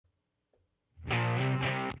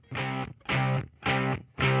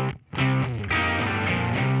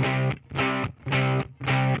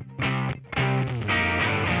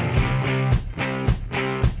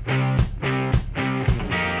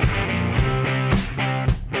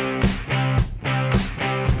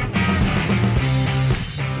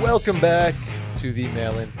Welcome back to the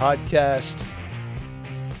Mail-In Podcast.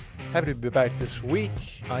 Happy to be back this week.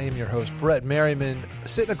 I am your host, Brett Merriman.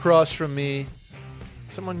 Sitting across from me,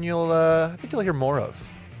 someone I think you'll hear more of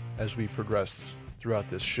as we progress throughout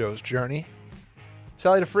this show's journey.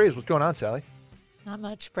 Sally deFries, what's going on, Sally? Not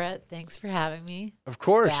much, Brett. Thanks for having me. Of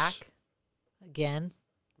course. Back again.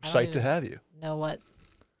 Psyched to have you. Know what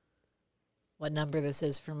number this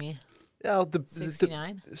is for me? Yeah,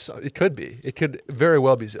 69? It could be. It could very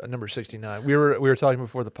well be number 69. We were talking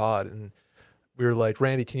before the pod, and we were like,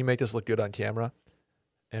 Randy, can you make this look good on camera?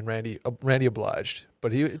 And Randy obliged,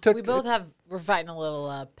 but we're fighting a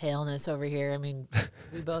little paleness over here. I mean,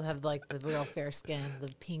 we both have like the real fair skin,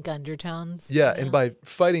 the pink undertones. Yeah, and by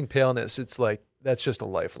fighting paleness, it's like that's just a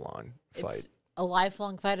lifelong fight. It's a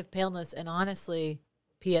lifelong fight of paleness, and honestly,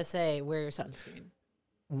 PSA, wear your sunscreen.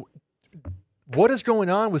 What is going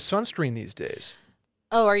on with sunscreen these days?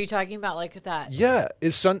 Oh, are you talking about like that? Yeah,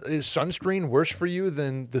 is sunscreen worse for you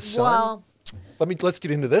than the sun? Well, let's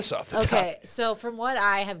get into this off the top. Okay, so from what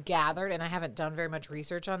I have gathered, and I haven't done very much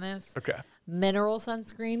research on this, mineral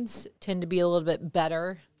sunscreens tend to be a little bit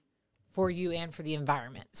better for you and for the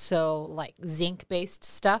environment. So like zinc-based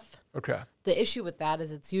stuff. Okay. The issue with that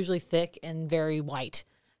is it's usually thick and very white.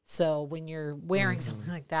 So when you're wearing something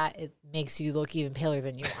like that, it makes you look even paler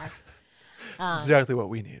than you are. That's exactly what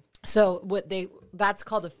we need. So that's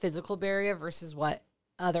called a physical barrier versus what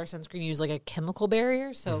other sunscreen use, like a chemical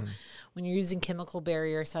barrier. So when you're using chemical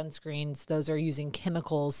barrier sunscreens, those are using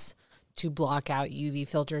chemicals to block out UV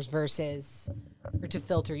filters or to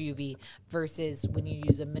filter UV versus when you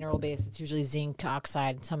use a mineral base, it's usually zinc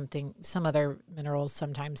oxide, some other minerals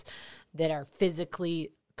sometimes that are physically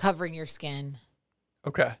covering your skin.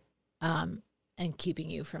 Okay. And keeping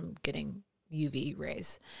you from getting UV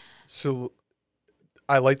rays. So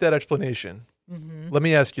I like that explanation. Mm-hmm. Let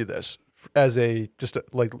me ask you this as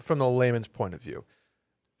from the layman's point of view.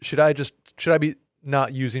 Should I be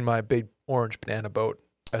not using my big orange banana boat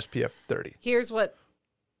SPF 30? Here's what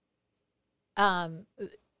I'm going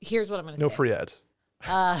to say. No free ads.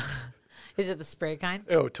 Is it the spray kind?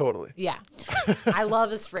 Oh, totally. Yeah. I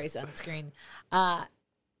love a spray sunscreen. Not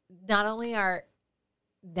only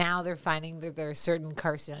now they're finding that there are certain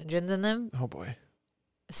carcinogens in them. Oh boy.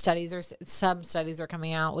 Some studies are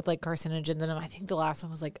coming out with like carcinogens in them. I think the last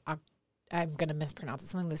one was like, I'm going to mispronounce it,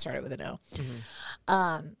 something that started with an O.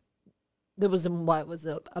 Mm-hmm. There was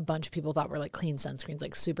a bunch of people thought were like clean sunscreens,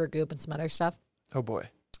 like Supergoop and some other stuff. Oh boy.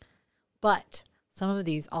 But some of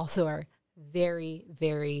these also are very,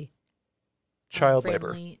 very child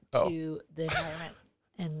friendly labor to the environment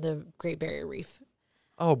and the Great Barrier Reef.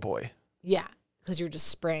 Oh boy. Yeah. Because you're just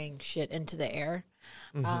spraying shit into the air.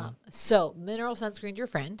 Mm-hmm. So mineral sunscreen's your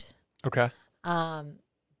friend. Okay.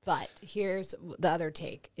 But here's the other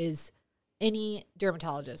take is any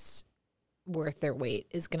dermatologist worth their weight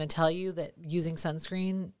is going to tell you that using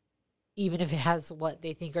sunscreen, even if it has what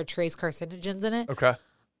they think are trace carcinogens in it,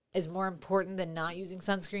 is more important than not using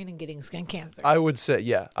sunscreen and getting skin cancer. I would say,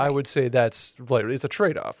 yeah. Right. I would say it's a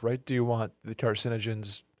trade-off, right? Do you want the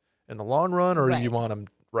carcinogens in the long run or do you want them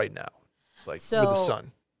right now? With the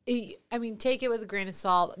sun. I mean, take it with a grain of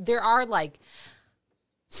salt. There are like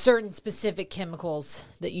certain specific chemicals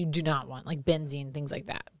that you do not want, like benzene, things like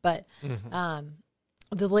that. But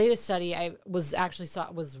the latest study I was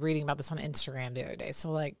reading about this on Instagram the other day. So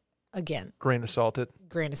like, again. Grain of salt.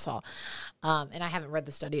 And I haven't read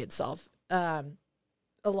the study itself. A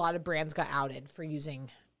lot of brands got outed for using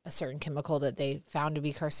a certain chemical that they found to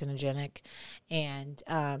be carcinogenic. And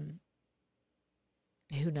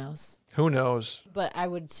who knows? But I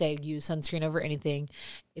would say use sunscreen over anything.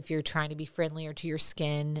 If you're trying to be friendlier to your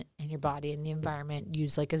skin and your body and the environment,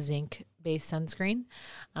 use like a zinc-based sunscreen.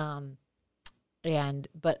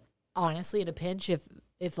 But honestly, in a pinch, if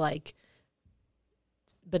like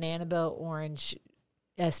banana boat orange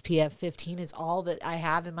SPF 15 is all that I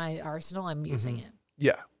have in my arsenal, I'm using it.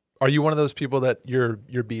 Yeah. Are you one of those people that your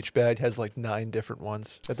beach bag has like 9 different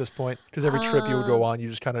ones at this point? Because every trip you would go on, you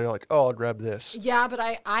just kind of like, oh, I'll grab this. Yeah, but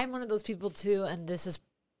I'm one of those people too, and this is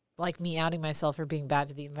like me outing myself for being bad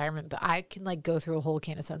to the environment, but I can like go through a whole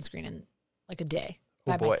can of sunscreen in like a day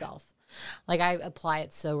by myself. Like I apply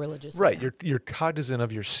it so religiously. Right, you're cognizant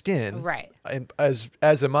of your skin. Right. And as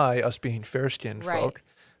am I, us being fair-skinned folk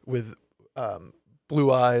with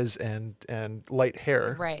blue eyes and light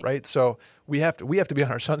hair, right? So we have to be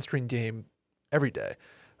on our sunscreen game every day.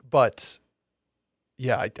 But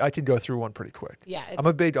yeah, I could go through one pretty quick. Yeah, I'm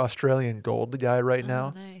a big Australian gold guy right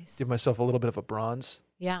now. Nice. Give myself a little bit of a bronze.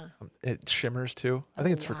 Yeah. It shimmers too. I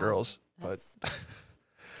think it's for girls, That's but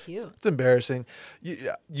cute. It's embarrassing.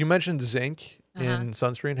 You mentioned zinc in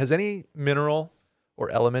sunscreen. Has any mineral or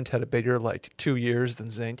Element had a bigger 2 years than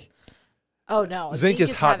zinc. Oh no, zinc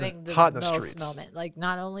is hot, having the hot in the most streets. moment. Like,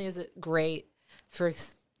 not only is it great for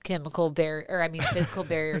physical barrier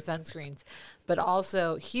sunscreens, but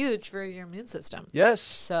also huge for your immune system. Yes.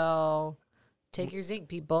 So take your zinc,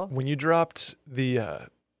 people. When you dropped the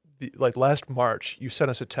last March, you sent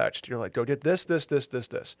us a text. You're like, go get this.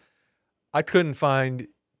 I couldn't find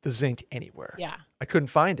the zinc anywhere. Yeah. I couldn't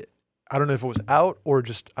find it. I don't know if it was out or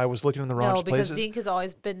just I was looking in the wrong places. No, because zinc has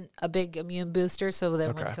always been a big immune booster. So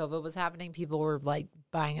then when COVID was happening, people were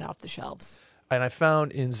buying it off the shelves. And I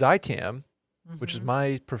found in Zicam, which is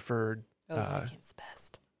my preferred, Zicam's the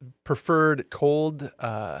best. Preferred cold,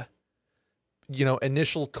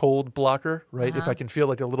 initial cold blocker, right? If I can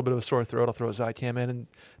feel a little bit of a sore throat, I'll throw a Zicam in and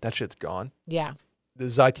that shit's gone. Yeah. The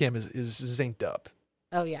Zicam is zinced up.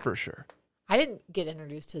 Oh, yeah. For sure. I didn't get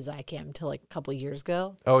introduced to Zicam until a couple of years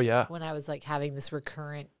ago. Oh, yeah. When I was having this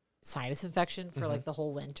recurrent sinus infection for the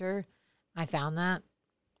whole winter. I found that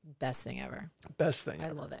best thing ever. Best thing ever.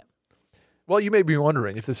 I love it. Well, you may be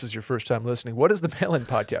wondering if this is your first time listening. What is the Mail-In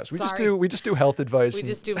Podcast? We just do health advice. We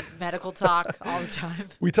just do medical talk all the time.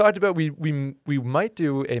 We talked about we might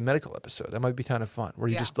do a medical episode. That might be kind of fun, where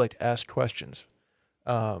you just ask questions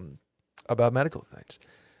about medical things.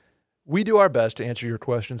 We do our best to answer your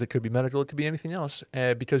questions. It could be medical. It could be anything else,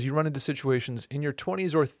 because you run into situations in your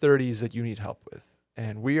 20s or 30s that you need help with.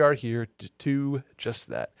 And we are here to do just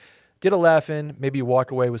that. Get a laugh in, maybe walk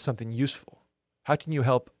away with something useful. How can you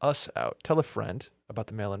help us out? Tell a friend about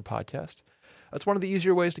the Mail-In Podcast. That's one of the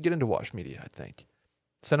easier ways to get into Wash Media, I think.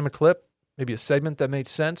 Send them a clip, maybe a segment that made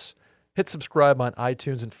sense. Hit subscribe on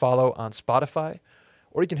iTunes and follow on Spotify.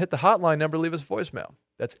 Or you can hit the hotline number, leave us a voicemail.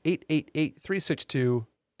 That's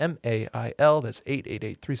 888-362-MAIL. That's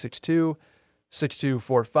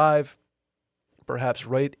 888-362-6245. Perhaps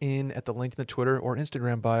write in at the link in the Twitter or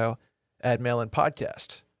Instagram bio at Mail-In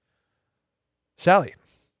Podcast. Sally,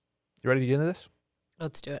 you ready to get into this?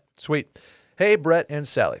 Let's do it. Sweet. Hey, Brett and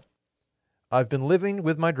Sally. I've been living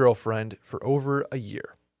with my girlfriend for over a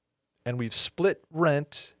year, and we've split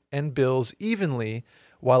rent and bills evenly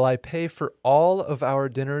while I pay for all of our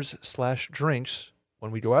dinners/drinks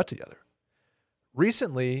when we go out together.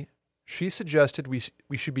 Recently, she suggested we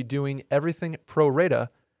should be doing everything pro rata,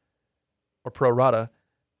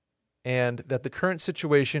 and that the current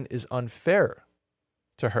situation is unfair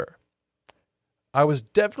to her. I was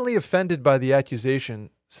definitely offended by the accusation,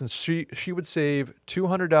 since she would save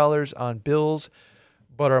 $200 on bills,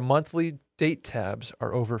 but our monthly date tabs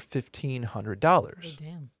are over $1,500. Oh,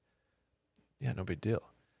 damn. Yeah, no big deal.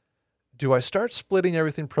 Do I start splitting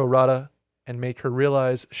everything pro rata and make her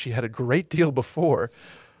realize she had a great deal before?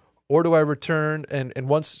 Or do I return, and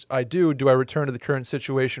once I do I return to the current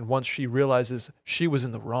situation once she realizes she was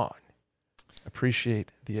in the wrong?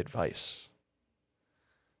 Appreciate the advice.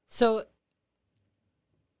 So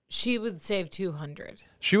she would save $200.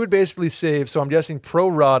 She would basically save, so I'm guessing pro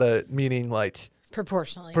rata, meaning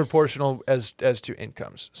proportional as to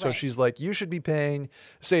incomes. So right. She's like, you should be paying,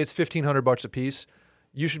 say it's $1,500 a piece.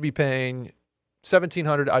 You should be paying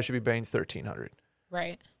 $1,700. I should be paying $1,300.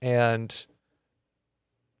 Right. And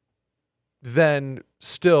then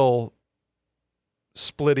still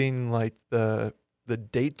splitting the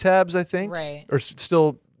date tabs, I think. Right. Or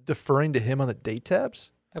still deferring to him on the date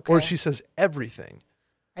tabs. Okay. Or she says everything.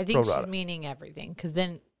 I think she's meaning everything, because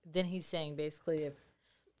then he's saying basically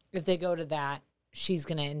if they go to that, she's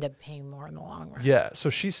going to end up paying more in the long run. Yeah, so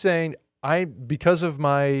she's saying because of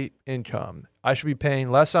my income, I should be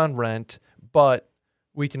paying less on rent, but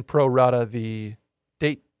we can pro rata the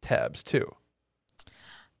date tabs too.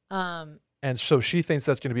 And so she thinks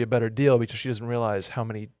that's going to be a better deal because she doesn't realize how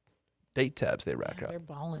many date tabs they rack up. They're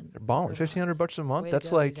balling. $1,500 a month. That's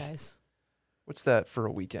go, guys. What's that for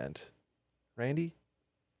a weekend? Randy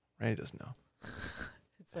doesn't know.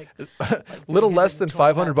 It's like little less than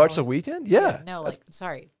 $500 a weekend. Yeah. No,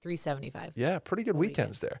 $375. Yeah, pretty good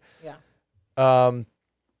weekends there. Yeah. I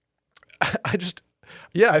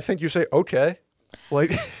think you say okay,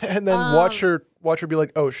 and then watch her be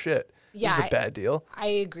like, oh shit, this is a bad deal. I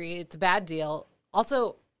agree, it's a bad deal.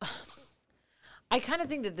 Also, I kind of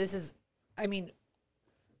think that this is,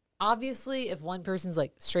 obviously, if one person's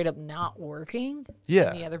straight up not working,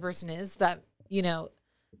 and the other person is, that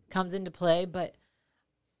comes into play. But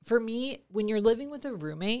for me, when you're living with a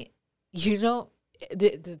roommate,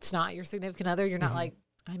 it's not your significant other. You're not like,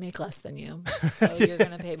 I make less than you, so you're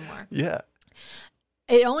going to pay more. Yeah.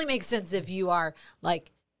 It only makes sense if you are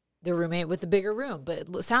the roommate with the bigger room. But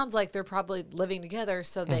it sounds like they're probably living together.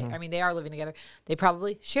 So they are living together. They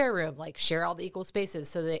probably share a room, share all the equal spaces,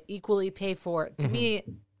 so they equally pay for it. To me,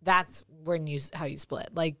 that's how you split.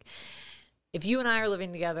 if you and I are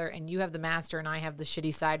living together and you have the master and I have the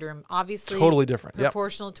shitty side room, obviously totally different,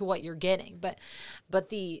 proportional to what you're getting. But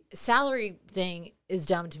the salary thing is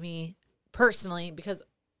dumb to me personally, because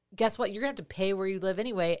guess what? You're gonna have to pay where you live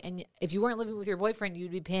anyway. And if you weren't living with your boyfriend,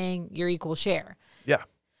 you'd be paying your equal share. Yeah.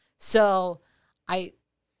 So I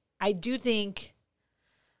do think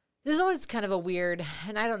this is always kind of a weird,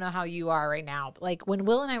 and I don't know how you are right now, but like when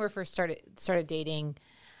Will and I were first started dating,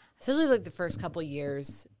 especially like the first couple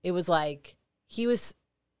years, it was like he was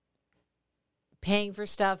paying for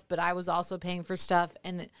stuff, but I was also paying for stuff.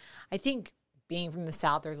 And I think being from the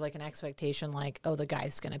South, there's like an expectation like, oh, the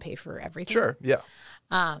guy's going to pay for everything. Sure. Yeah.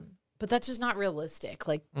 But that's just not realistic.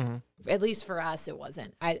 Like, at least for us, it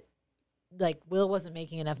wasn't. Will wasn't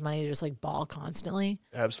making enough money to just like ball constantly.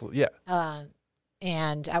 Absolutely. Yeah.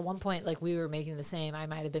 And at one point, like we were making the same. I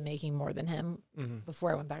might have been making more than him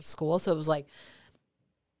before I went back to school. So it was like,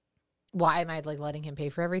 why am I like letting him pay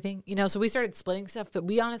for everything? You know, so we started splitting stuff, but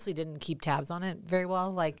we honestly didn't keep tabs on it very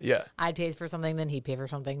well. Like, I'd pay for something, then he'd pay for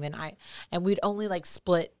something, and we'd only like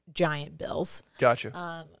split giant bills.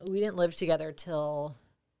 Gotcha. We didn't live together till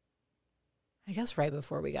I guess right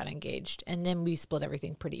before we got engaged, and then we split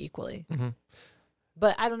everything pretty equally.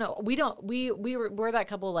 But I don't know. We're that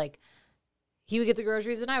couple like. He would get the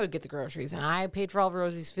groceries and I would get the groceries, and I paid for all of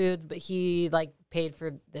Rosie's food, but he like paid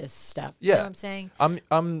for this stuff. Yeah. You know what I'm saying?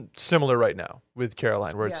 I'm similar right now with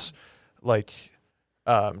Caroline, where it's like,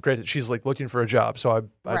 granted, she's like looking for a job, so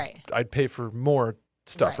I'd pay for more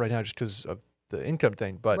stuff right now just because of the income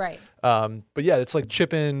thing. But but yeah, it's like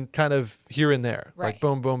chip in kind of here and there, like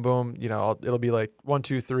boom, boom, boom. You know, it'll be like 1,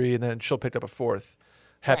 2, 3, and then she'll pick up a fourth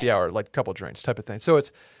happy hour, like a couple drinks type of thing. So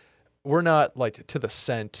we're not like to the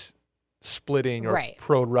cent splitting or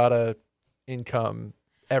pro rata income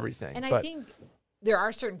everything. And I think there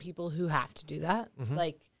are certain people who have to do that.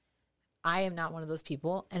 Like I am not one of those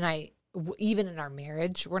people, and even in our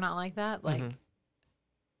marriage we're not like that. Like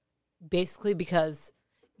basically because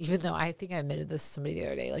even though I think I admitted this to somebody the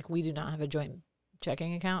other day, like we do not have a joint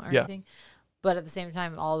checking account or anything, but at the same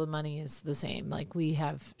time all the money is the same. Like we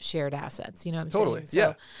have shared assets, you know what I'm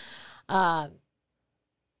saying? So,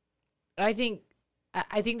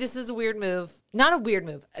 I think this is a weird move. Not a weird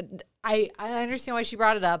move. I understand why she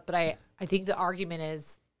brought it up, but I think the argument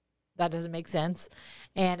is that doesn't make sense.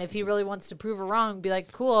 And if he really wants to prove her wrong, be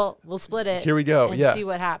like, cool, we'll split it. Here we go. And see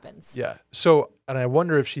what happens. Yeah. So, and I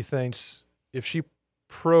wonder if she thinks, if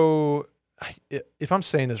I'm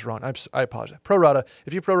saying this wrong, I apologize. Pro rata,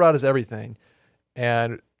 if you pro rata's everything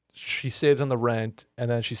and she saves on the rent and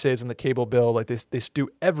then she saves on the cable bill, like they do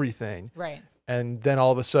everything. Right. And then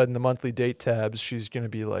all of a sudden, the monthly date tabs, she's going to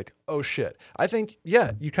be like, "Oh shit!" I think,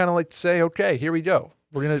 you kind of like to say, "Okay, here we go.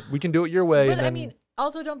 We can do it your way." But and then, I mean,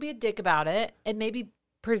 also don't be a dick about it, and maybe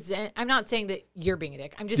present. I'm not saying that you're being a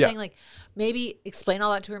dick. I'm just saying like maybe explain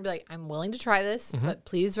all that to her and be like, "I'm willing to try this, but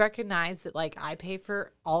please recognize that like I pay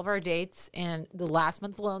for all of our dates, and the last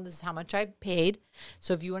month alone, this is how much I paid.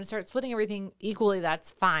 So if you want to start splitting everything equally,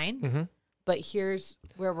 that's fine." But here's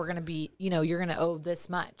where we're going to be, you know, you're going to owe this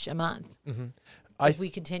much a month if we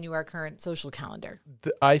continue our current social calendar.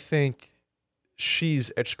 I think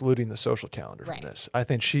she's excluding the social calendar from this. I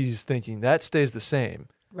think she's thinking that stays the same.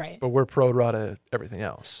 Right. But we're pro rata everything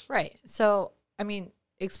else. Right. So, I mean,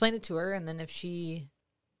 explain it to her, and then if she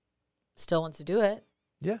still wants to do it,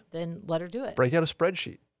 then let her do it. Break out a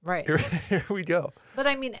spreadsheet. Right. Here we go. But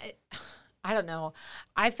I mean, I don't know.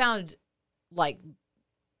 I found like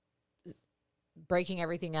breaking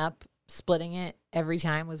everything up, splitting it every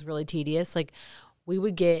time was really tedious. Like we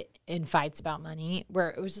would get in fights about money where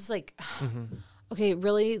it was just like, okay,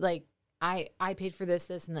 really? Like I paid for this,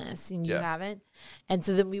 and this, and you haven't. And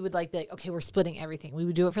so then we would like be like, okay, we're splitting everything. We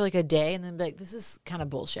would do it for like a day and then be like, this is kind of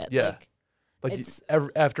bullshit. Yeah. Like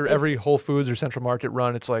after every Whole Foods or Central Market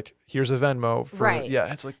run, it's like, here's a Venmo.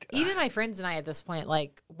 Yeah, it's like. Even my friends and I at this point,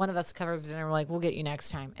 like one of us covers dinner, we're like, we'll get you next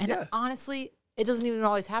time. And honestly, it doesn't even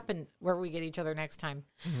always happen where we get each other next time.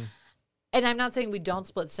 And I'm not saying we don't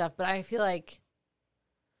split stuff, but I feel like,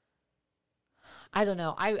 I don't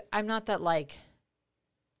know. I'm not that like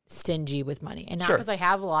stingy with money, and not because I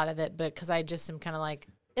have a lot of it, but because I just am kind of like,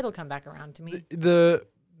 it'll come back around to me. The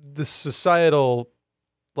societal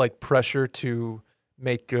like pressure to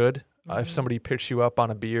make good. If somebody picks you up on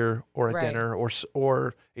a beer or a dinner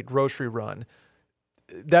or a grocery run,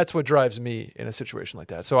 that's what drives me in a situation like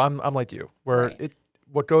that. So I'm like you, where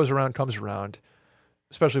what goes around comes around,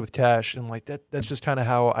 especially with cash, and like that's just kind of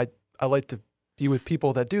how I like to be with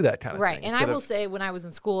people that do that kind of thing. Right. And I will say, when I was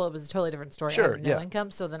in school, it was a totally different story. I had no income,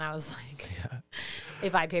 so then I was like,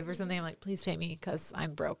 if I pay for something, I'm like, please pay me because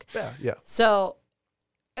I'm broke. Yeah. So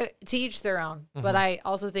to each their own. But I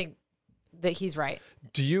also think that he's right.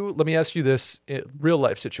 Let me ask you this real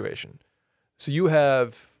life situation. So you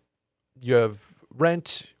have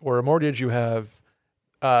rent or a mortgage, you have,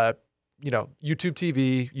 YouTube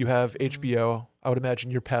TV, you have HBO. I would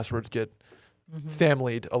imagine your passwords get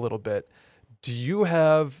familyed a little bit. Do you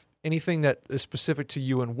have anything that is specific to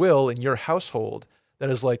you and Will in your household that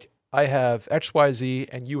is like, I have XYZ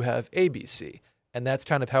and you have ABC, and that's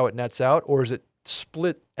kind of how it nets out? Or is it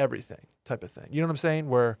split everything type of thing? You know what I'm saying?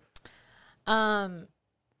 Where, kind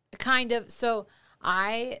of. So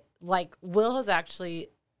Will has actually,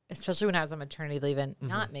 especially when I was on maternity leave and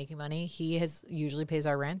not making money, he usually pays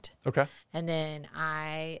our rent. Okay. And then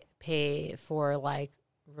I pay for like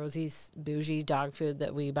Rosie's bougie dog food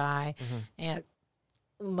that we buy and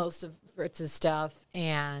most of Fritz's stuff.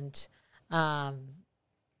 And I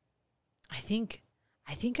think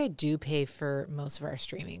I do pay for most of our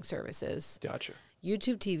streaming services. Gotcha.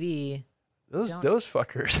 YouTube TV. Those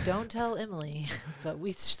fuckers. Don't tell Emily, but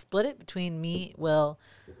we split it between me, Will,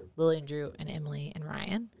 Lily and Drew, and Emily and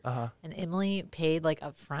Ryan. And Emily paid like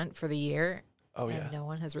up front for the year. Oh, yeah. And no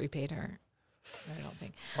one has repaid her. I don't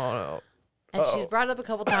think. Oh, no. And she's brought it up a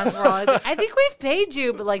couple times. We're always like, I think we've paid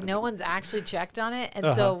you, but like no one's actually checked on it.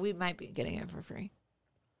 And so we might be getting it for free.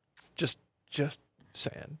 Just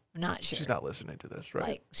saying. I'm not sure. She's not listening to this, right?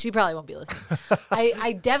 Like, she probably won't be listening.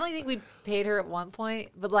 I definitely think we paid her at one point,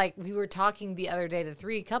 but like we were talking the other day to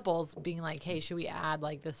 3 couples being like, hey, should we add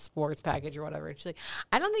like the sports package or whatever? And she's like,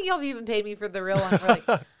 I don't think y'all have even paid me for the real one. We're like,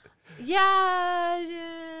 yeah,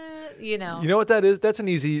 you know. You know what that is? That's an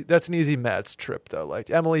easy Matt's trip though. Like,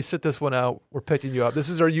 Emily, sit this one out. We're picking you up. This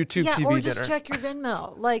is our YouTube TV or dinner. just check your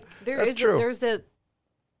Venmo. Like there's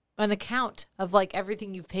an account of like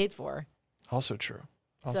everything you've paid for. Also true.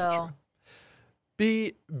 True.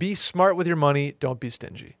 Be smart with your money. Don't be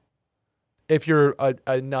stingy. If you're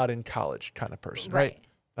a not in college kind of person, right?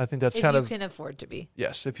 I think that's kind of. If you can afford to be.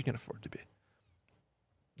 Yes, if you can afford to be.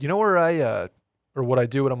 You know where or what I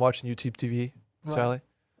do when I'm watching YouTube TV, Sally?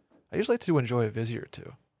 I usually like to enjoy a Vizzy or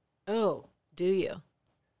two. Oh, do you?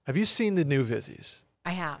 Have you seen the new Vizzies?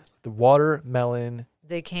 I have. The watermelon.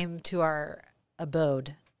 They came to our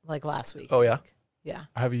abode like last week. Oh, yeah? Yeah.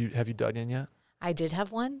 Have you dug in yet? I did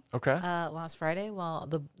have one. Okay. Last Friday while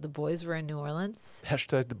the boys were in New Orleans.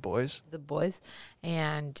 Hashtag the boys. The boys.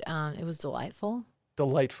 And it was delightful.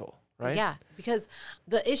 Delightful, right? Yeah. Because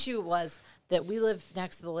the issue was that we live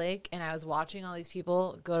next to the lake and I was watching all these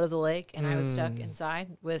people go to the lake and I was stuck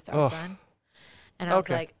inside with our son. And I was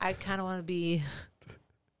like, I kind of want to be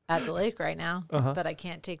at the lake right now, but I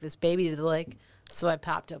can't take this baby to the lake. So I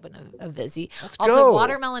popped open a Vizzy. Also,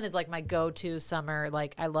 watermelon is like my go-to summer.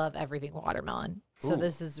 Like I love everything watermelon. So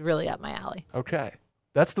this is really up my alley. Okay.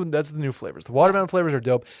 That's the new flavors. The watermelon flavors are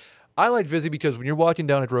dope. I like Vizzy because when you're walking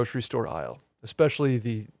down a grocery store aisle, especially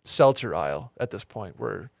the seltzer aisle at this point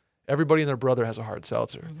where everybody and their brother has a hard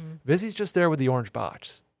seltzer, Vizzy's just there with the orange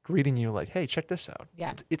box greeting you like, hey, check this out.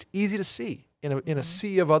 Yeah. It's easy to see in a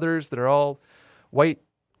sea of others that are all white,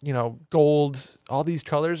 gold, all these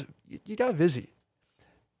colors. You got Vizzy.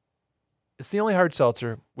 It's the only hard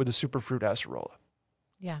seltzer with a superfruit acerola.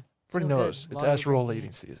 Yeah. Everybody knows it's acerola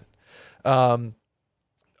eating season.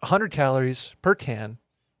 100 calories per can,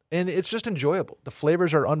 and it's just enjoyable. The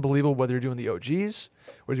flavors are unbelievable, whether you're doing the OGs,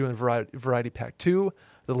 or you're doing variety pack 2,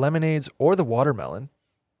 the lemonades, or the watermelon.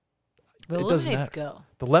 The lemonades go.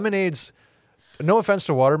 The lemonades, no offense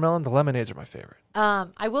to watermelon, the lemonades are my favorite.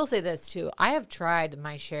 I will say this, too. I have tried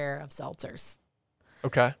my share of seltzers.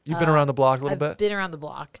 Okay. You've been around the block a little bit? I've been around the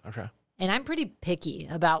block. Okay. And I'm pretty picky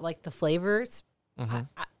about like the flavors.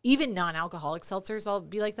 Even non-alcoholic seltzers, I'll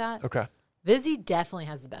be like that. Okay. Vizzy definitely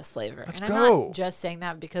has the best flavor. Let's I'm go. not just saying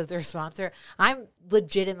that because they're a sponsor. I'm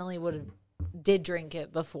legitimately did drink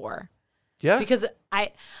it before. Yeah. Because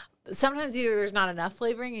sometimes either there's not enough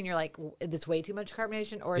flavoring and you're like, it's way too much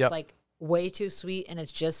carbonation, or it's like way too sweet and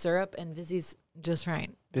it's just syrup, and Vizzy's just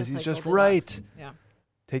right. Vizzy's like just right. Yeah.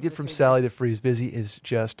 Take it from Sally deFries. Vizzy is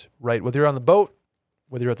just right. Whether you're on the boat,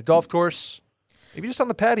 whether you're at the golf course, maybe just on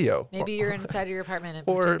the patio. Maybe you're inside of your apartment and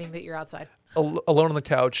pretending that you're outside. Alone on the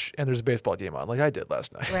couch and there's a baseball game on, like I did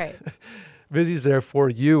last night. Right. Vizzy's there for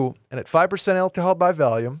you. And at 5% alcohol by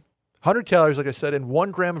volume, 100 calories, like I said, and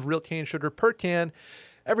 1 gram of real cane sugar per can,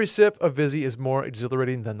 every sip of Vizzy is more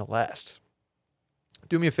exhilarating than the last.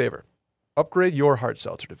 Do me a favor. Upgrade your hard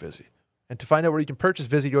seltzer to Vizzy. And to find out where you can purchase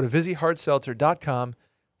Vizzy, go to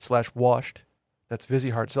VizzyHardSeltzer.com/washed. That's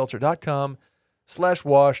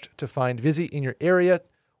VizzyHardSeltzer.com/washed to find Vizzy in your area,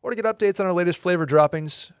 or to get updates on our latest flavor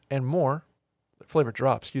droppings and more. Flavor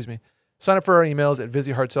drop, excuse me. Sign up for our emails at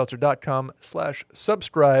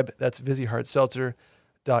VizzyHardSeltzer.com/subscribe. That's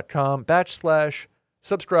VizzyHardSeltzer.com/subscribe.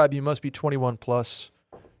 Subscribe. You must be 21 plus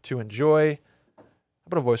to enjoy. How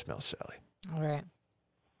about a voicemail, Sally? All right.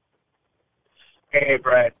 Hey,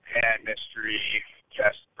 Brett and mystery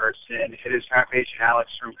guest person. It is Half Asian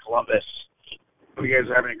Alex from Columbus. Hope you guys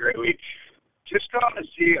are having a great week. Just calling to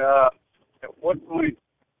see at what point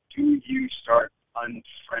do you start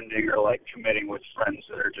unfriending or like committing with friends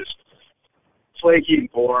that are just flaky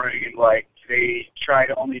and boring and like they try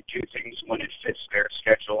to only do things when it fits their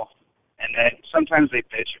schedule, and then sometimes they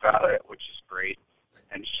bitch about it, which is great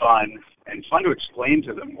and fun to explain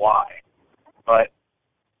to them why. But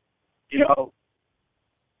you know,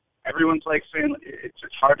 everyone's like saying it's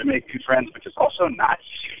hard to make new friends, but it's also not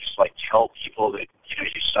easy to just like tell people that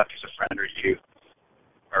you suck as a friend or you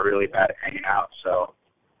are really bad at hanging out. So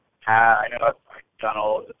I know I've done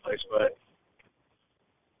all over the place, but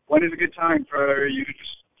when is a good time for you to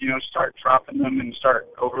just start dropping them and start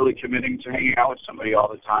overly committing to hanging out with somebody all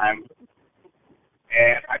the time?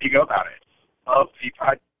 And how do you go about it? Love the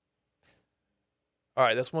podcast. All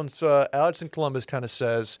right, this one's Alex in Columbus kind of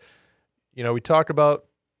says, we talk about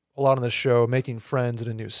a lot on this show making friends in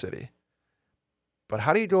a new city. But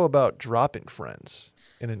how do you go about dropping friends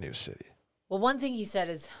in a new city? Well, one thing he said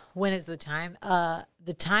is, when is the time?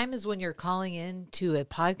 The time is when you're calling in to a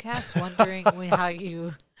podcast wondering how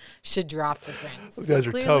you should drop the friends. Those guys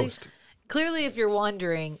are toast. Clearly, if you're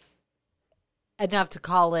wondering enough to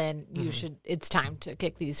call in, it's time to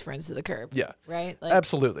kick these friends to the curb. Yeah. Right?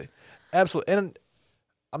 Absolutely. And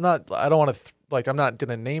I'm not going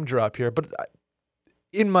to name drop here, but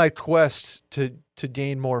in my quest to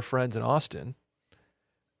gain more friends in Austin,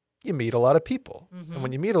 you meet a lot of people. Mm-hmm. And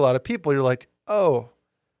when you meet a lot of people, you're like, oh,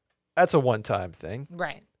 that's a one-time thing.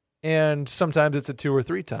 Right. And sometimes it's a 2 or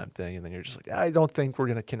 3 time thing. And then you're just like, I don't think we're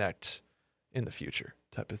going to connect in the future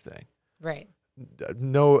type of thing. Right.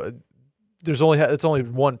 No, it's only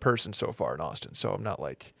one person so far in Austin. So I'm not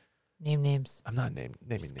like. Name names. I'm not naming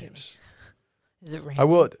names. Is it Randy? I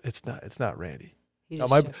would. It's not Randy. No,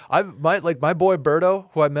 my boy Berto,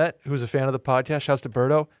 who I met, who's a fan of the podcast, shouts to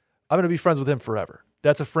Berto. I'm going to be friends with him forever.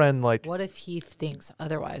 That's a friend. Like, what if he thinks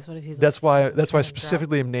otherwise? What if he's? That's why I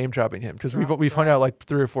specifically am name dropping him, because we've hung out like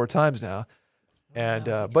 3 or 4 times now, and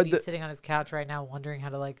but he's sitting on his couch right now, wondering how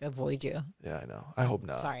to like avoid you. Yeah, I know. I hope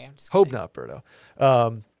not. Sorry, I'm just hope kidding. not, Berto.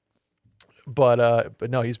 But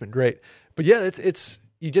no, he's been great. But yeah, it's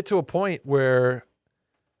you get to a point where,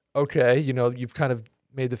 okay, you've kind of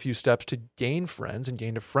made the few steps to gain friends and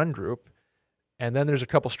gain a friend group. And then there's a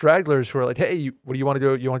couple stragglers who are like, hey, what do you want to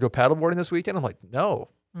go? You want to go paddleboarding this weekend? I'm like, no,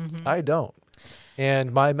 I don't.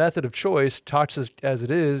 And my method of choice, toxic as it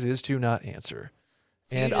is to not answer.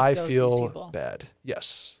 So and I feel bad.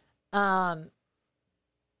 Yes. Yeah,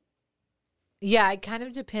 it kind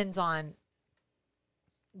of depends on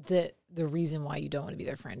the reason why you don't want to be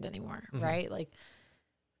their friend anymore, right? Like,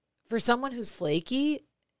 for someone who's flaky,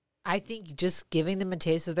 I think just giving them a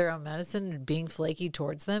taste of their own medicine and being flaky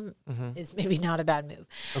towards them is maybe not a bad move.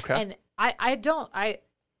 Okay. And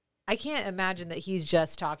I can't imagine that he's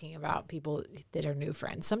just talking about people that are new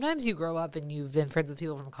friends. Sometimes you grow up and you've been friends with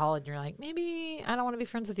people from college and you're like, maybe I don't want to be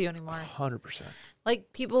friends with you anymore. 100%.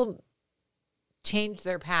 Like, people change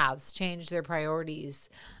their paths, change their priorities.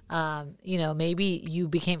 Maybe you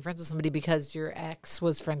became friends with somebody because your ex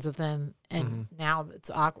was friends with them, and now it's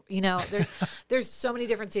awkward. There's so many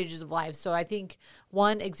different stages of life. So I think,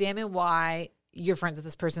 1, examine why you're friends with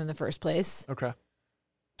this person in the first place. Okay.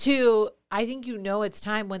 2, I think it's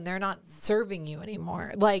time when they're not serving you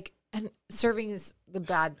anymore. Like, and serving is a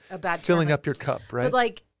bad filling term. up your cup, right? But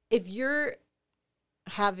like, if you're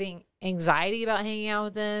having anxiety about hanging out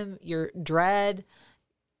with them, your dread,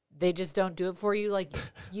 they just don't do it for you. Like,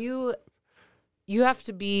 you have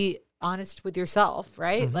to be honest with yourself,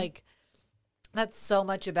 right? Like, that's so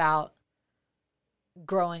much about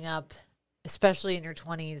growing up, especially in your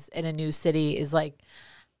 20s in a new city, is like,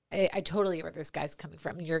 I totally get where this guy's coming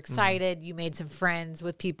from. You're excited. You made some friends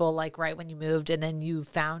with people like right when you moved, and then you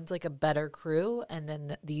found like a better crew. And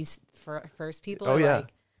then these first people are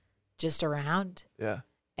like just around. Yeah.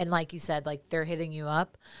 And like you said, like, they're hitting you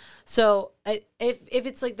up. So if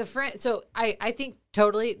it's like the friend, so I think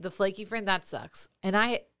totally the flaky friend, that sucks. And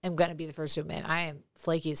I am going to be the first to admit, I am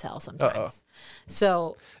flaky as hell sometimes. Uh-oh.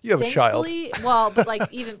 So you have a child. Well, but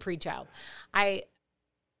like, even pre-child,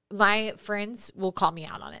 my friends will call me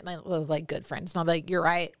out on it. My like good friends. And I'll be like, you're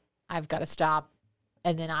right. I've got to stop.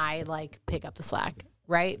 And then I like pick up the slack.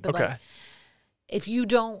 Right. But like, if you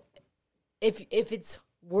don't, if it's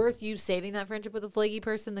worth you saving that friendship with a flaky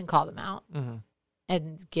person, then call them out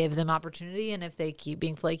and give them opportunity. And if they keep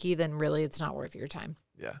being flaky, then really it's not worth your time.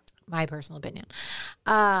 Yeah. My personal opinion.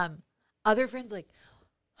 Other friends, like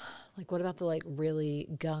Like, what about the like really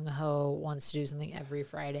gung ho wants to do something every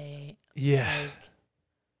Friday? Yeah. Like,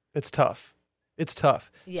 it's tough. It's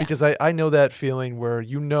tough. Yeah. Because I know that feeling where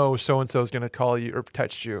so-and-so is going to call you or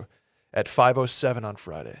text you at 5:07 on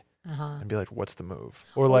Friday and be like, what's the move?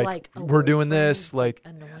 Or like we're doing this. Like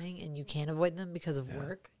annoying and you can't avoid them because of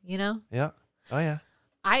work, you know? Yeah. Oh, yeah.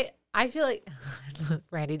 I feel like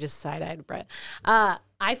Randy just side-eyed Brett.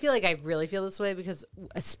 I feel like I really feel this way because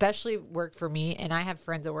especially work for me, and I have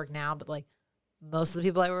friends at work now, but like most of the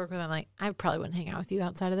people I work with, I'm like, I probably wouldn't hang out with you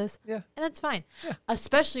outside of this. Yeah. And that's fine. Yeah.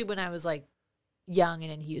 Especially when I was like young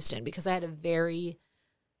and in Houston, because I had a very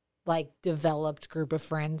like developed group of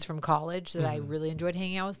friends from college that I really enjoyed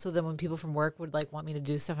hanging out with. So then when people from work would like want me to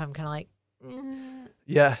do stuff, I'm kind of like,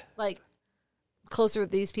 yeah, like closer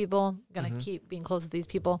with these people, gonna keep being close with these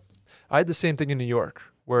people. I had the same thing in New York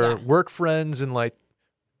where work friends and like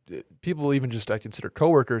people even just I consider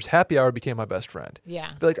coworkers, happy hour became my best friend.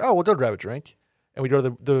 Yeah. Be like, oh, we'll go grab a drink. And we go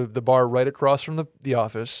to the bar right across from the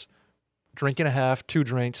office, drink and a half, 2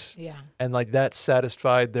 drinks. Yeah. And like that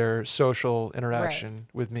satisfied their social interaction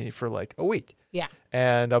with me for like a week. Yeah.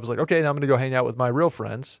 And I was like, okay, now I'm going to go hang out with my real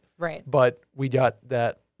friends. Right. But we got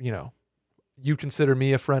that, you consider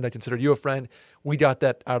me a friend, I consider you a friend. We got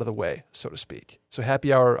that out of the way, so to speak. So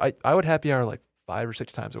happy hour, I would happy hour like 5 or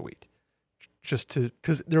 6 times a week.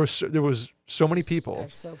 Because there was so many people. They're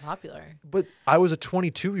so popular. But I was a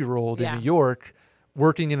 22-year-old in New York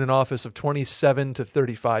working in an office of 27 to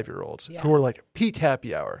 35-year-olds who were like peak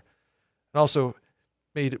happy hour and also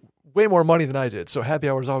made way more money than I did. So happy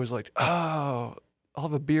hour is always like, oh, I'll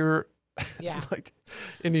have a beer. Yeah. Like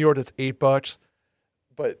in New York, it's $8.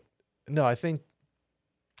 But no, I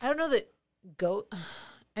don't know that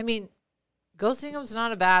ghosting them's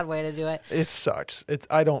not a bad way to do it. It sucks.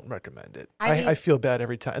 I don't recommend it. I mean, I feel bad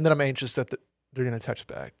every time. And then I'm anxious that they're going to text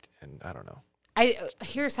back. And I don't know.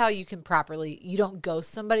 Here's how you can you don't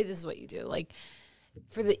ghost somebody. This is what you do. Like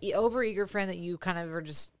for the overeager friend that you kind of are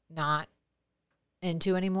just not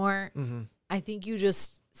into anymore, I think you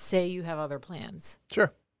just say you have other plans.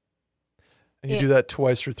 Sure. And you do that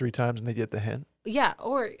twice or 3 times and they get the hint. Yeah.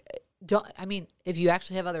 Or if you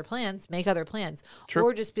actually have other plans, make other plans. Sure.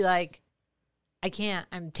 Or just be like, I can't,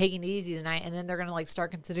 I'm taking it easy tonight. And then they're going to like start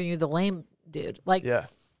considering you the lame dude. Like, yeah.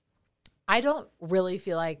 I don't really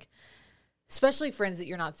feel like, especially friends that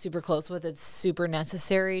you're not super close with, it's super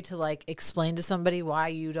necessary to like explain to somebody why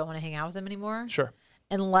you don't want to hang out with them anymore. Sure.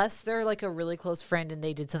 Unless they're like a really close friend and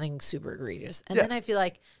they did something super egregious. And then I feel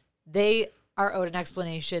like they are owed an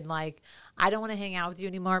explanation. Like, I don't want to hang out with you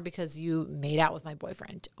anymore because you made out with my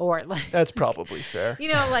boyfriend. Or like, that's probably fair.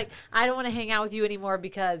 Like, I don't want to hang out with you anymore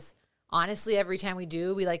because honestly, every time we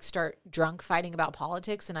do, we like start drunk fighting about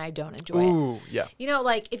politics and I don't enjoy it. Ooh, yeah.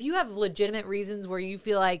 Like if you have legitimate reasons where you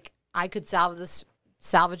feel like I could salvage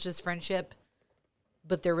this friendship,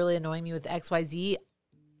 but they're really annoying me with XYZ,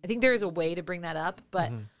 I think there is a way to bring that up.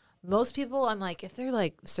 But most people, I'm like, if they're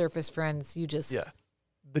like surface friends, you just... Yeah.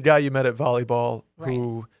 The guy you met at volleyball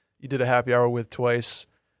who you did a happy hour with twice,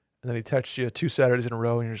 and then he texted you 2 Saturdays in a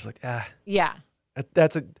row, and you're just like, Yeah.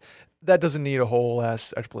 That doesn't need a whole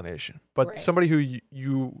ass explanation. But somebody who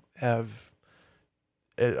you have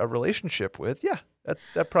a relationship with,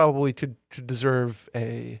 that probably could deserve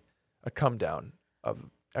a come down of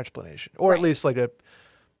explanation, or at least like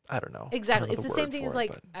I don't know. Exactly. It's the same thing as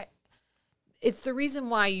like, it's the reason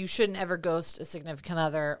why you shouldn't ever ghost a significant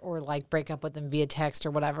other or like break up with them via text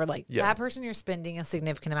or whatever. Like that person you're spending a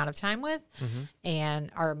significant amount of time with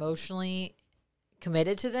and are emotionally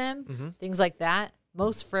committed to them, things like that.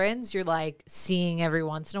 Most friends you're like seeing every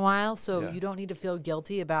once in a while. So you don't need to feel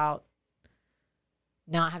guilty about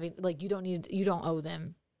not having, like, you don't owe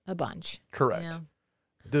them a bunch. Correct.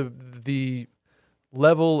 The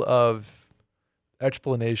level of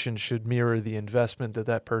explanation should mirror the investment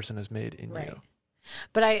that person has made in you.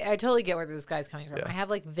 But I totally get where this guy's coming from. I have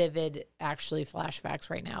like vivid actually flashbacks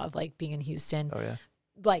right now of like being in Houston. Oh yeah.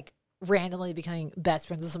 Like randomly becoming best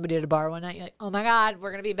friends with somebody at a bar one night. You're like, oh my God,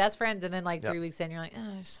 we're going to be best friends. And then like 3 weeks in, you're like,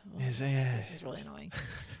 this person's really annoying.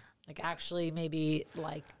 Like actually maybe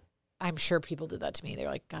like, I'm sure people did that to me. They're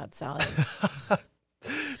like, God, Sally.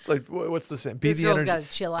 It's like, what's the same? This girl's got to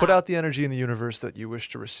chill out. Put out the energy in the universe that you wish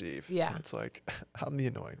to receive. Yeah. And it's like, I'm the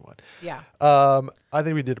annoying one. Yeah. I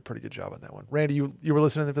think we did a pretty good job on that one. Randy, you were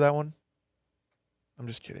listening for that one? I'm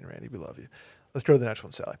just kidding, Randy. We love you. Let's go to the next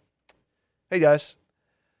one, Sally. Hey, guys.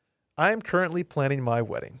 I am currently planning my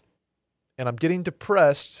wedding, and I'm getting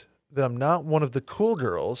depressed that I'm not one of the cool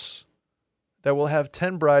girls that will have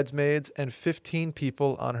 10 bridesmaids and 15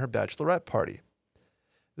 people on her bachelorette party.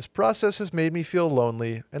 This process has made me feel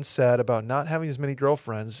lonely and sad about not having as many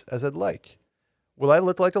girlfriends as I'd like. Will I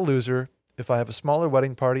look like a loser if I have a smaller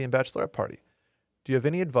wedding party and bachelorette party? Do you have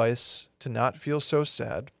any advice to not feel so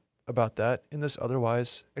sad about that in this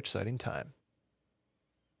otherwise exciting time?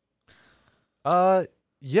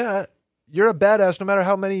 Yeah, you're a badass no matter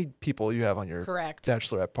how many people you have on your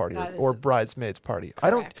bachelorette party or bridesmaids party.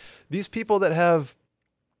 Correct. These people that have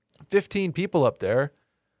 15 people up there,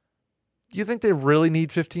 do you think they really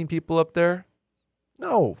need 15 people up there?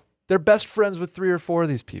 No. They're best friends with 3 or 4 of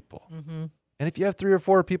these people. Mm-hmm. And if you have 3 or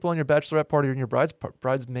 4 people on your bachelorette party or in your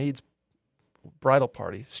bridesmaids bridal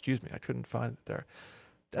party, excuse me, I couldn't find it there.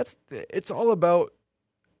 It's all about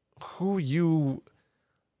who you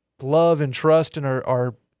love and trust and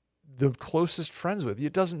are the closest friends with.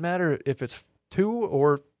 It doesn't matter if it's 2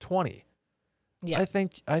 or 20. Yeah. I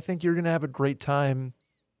think you're going to have a great time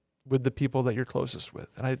with the people that you're closest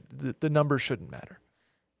with. And the numbers shouldn't matter.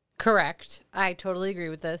 Correct. I totally agree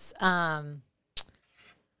with this.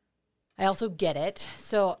 I also get it.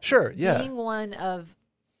 So sure, yeah. Being one of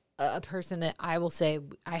a person that I will say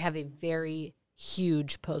I have a very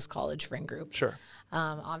huge post-college friend group. Sure.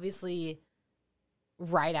 Obviously,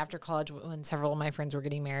 right after college, when several of my friends were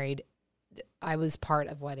getting married, I was part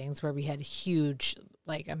of weddings where we had huge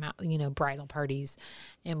bridal parties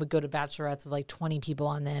and would go to bachelorettes with 20 people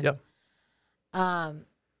on them. Yep. I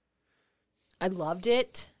loved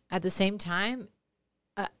it. At the same time,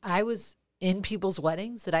 I was in people's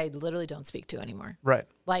weddings that I literally don't speak to anymore. Right.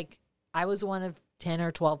 I was one of 10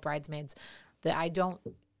 or 12 bridesmaids that I don't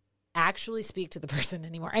actually speak to the person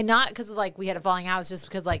anymore. And not because of we had a falling out. It's just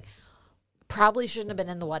because probably shouldn't have been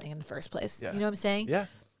in the wedding in the first place. Yeah. You know what I'm saying? Yeah.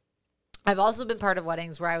 I've also been part of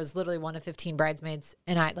weddings where I was literally one of 15 bridesmaids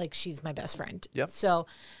and she's my best friend. Yep. So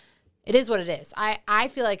it is what it is. I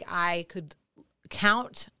feel like I could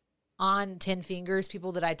count on 10 fingers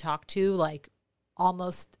people that I talk to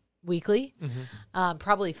almost weekly. Mm-hmm.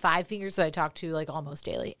 Probably 5 fingers that I talk to almost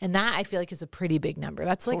daily. And that I feel like is a pretty big number.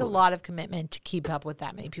 That's a lot of commitment to keep up with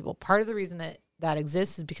that many people. Part of the reason that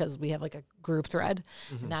exists is because we have a group thread.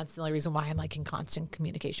 Mm-hmm. And that's the only reason why I'm in constant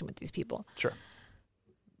communication with these people. Sure.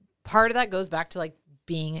 Part of that goes back to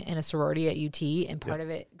being in a sorority at UT, and part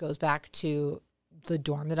of it goes back to the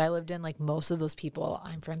dorm that I lived in. Most of those people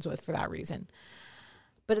I'm friends with for that reason.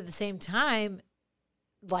 But at the same time,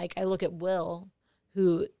 I look at Will,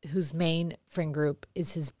 whose main friend group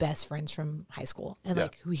is his best friends from high school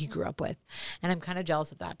and who he grew up with. And I'm kind of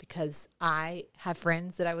jealous of that because I have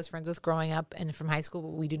friends that I was friends with growing up and from high school, but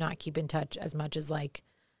we do not keep in touch as much as my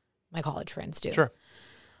college friends do. Sure.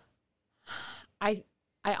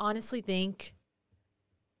 I honestly think,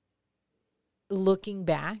 looking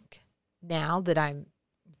back now that I'm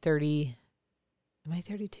 30, am I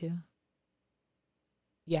 32?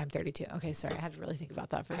 Yeah, I'm 32. Okay, sorry. I had to really think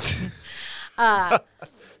about that for a second.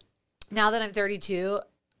 Now that I'm 32,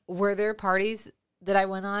 were there parties that I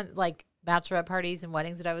went on, bachelorette parties and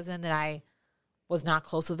weddings that I was in, that I was not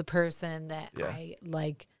close with the person, that I,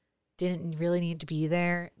 didn't really need to be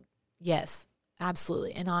there? Yes,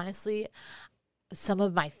 absolutely. And honestly, some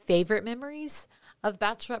of my favorite memories of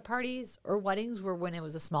bachelorette parties or weddings were when it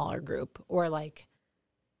was a smaller group or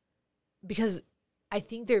because I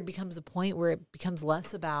think there becomes a point where it becomes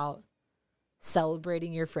less about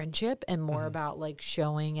celebrating your friendship and more about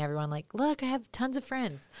showing everyone look, I have tons of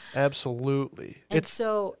friends. Absolutely. And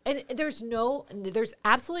there's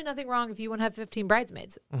absolutely nothing wrong if you want to have 15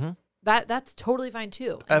 bridesmaids. Mm-hmm. That's totally fine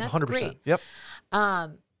too. And that's 100%. Great. Yep.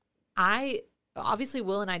 I obviously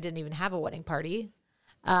Will and I didn't even have a wedding party.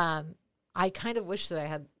 I kind of wish that I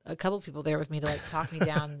had a couple people there with me to talk me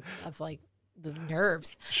down of the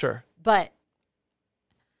nerves. Sure. But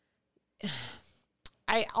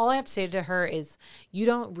all I have to say to her is, you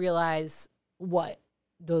don't realize what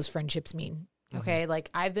those friendships mean. Okay. Mm-hmm.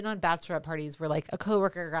 I've been on bachelorette parties where a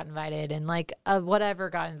coworker got invited and a whatever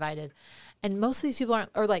got invited. And most of these people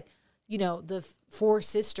aren't, or the 4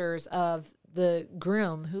 sisters of the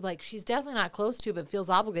groom who she's definitely not close to, but feels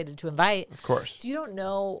obligated to invite. Of course. So you don't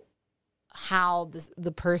know how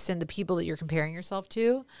the people that you're comparing yourself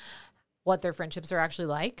to, what their friendships are actually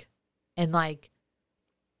like. And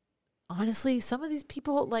honestly, some of these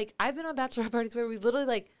people, I've been on bachelorette parties where we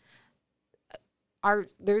literally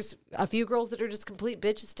there's a few girls that are just complete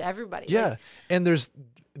bitches to everybody. Yeah. And there's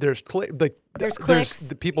cliques.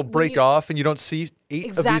 The people break off and you don't see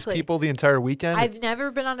 8 of these people the entire weekend. I've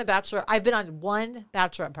never been on I've been on one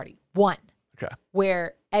bachelorette party. One. Okay.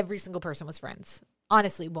 Where every single person was friends.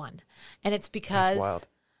 Honestly, one. And it's because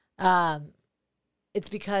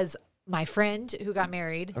my friend who got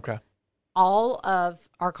married. Okay. All of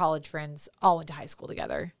our college friends all went to high school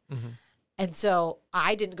together. Mm-hmm. And so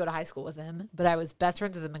I didn't go to high school with them, but I was best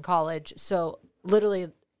friends with them in college. So literally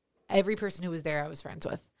every person who was there I was friends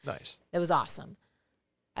with. Nice. It was awesome.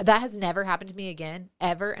 That has never happened to me again,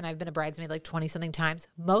 ever. And I've been a bridesmaid like 20-something times.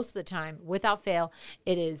 Most of the time, without fail,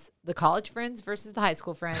 it is the college friends versus the high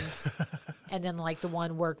school friends. And then like the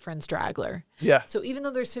one work friend straggler. Yeah. So even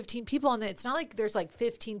though there's 15 people on it, it's not like there's like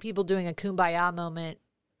 15 people doing a kumbaya moment,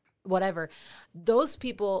 whatever. Those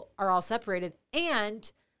people are all separated and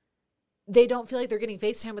they don't feel like they're getting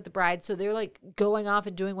FaceTime with the bride. So they're like going off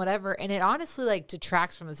and doing whatever. And it honestly like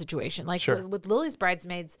detracts from the situation. Like with Lily's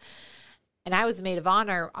bridesmaids, and I was the maid of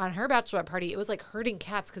honor on her bachelorette party. It was like herding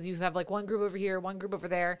cats because you have like one group over here, one group over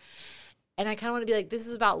there. And I kind of want to be like, this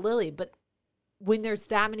is about Lily. But when there's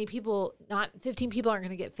that many people, not 15 people aren't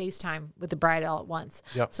going to get FaceTime with the bride all at once.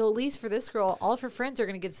 Yep. So at least for this girl, all of her friends are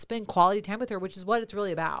going to get to spend quality time with her, which is what it's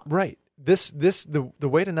really about. Right. The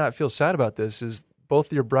way to not feel sad about this is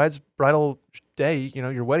both your bridal day,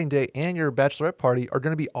 your wedding day and your bachelorette party are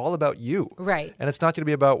going to be all about you. Right. And it's not going to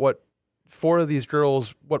be about what 4 of these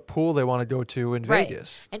girls, what pool they want to go to in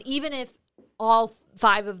Vegas. And even if all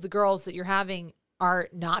 5 of the girls that you're having are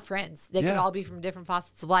not friends, they could all be from different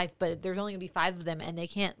facets of life, but there's only going to be 5 of them and they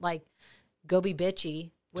can't like go be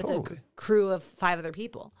bitchy with a crew of 5 other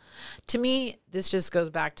people. To me, this just goes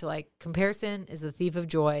back to like comparison is the thief of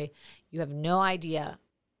joy. You have no idea.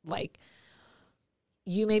 Like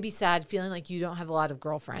you may be sad feeling like you don't have a lot of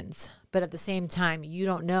girlfriends, but at the same time, you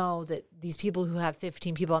don't know that these people who have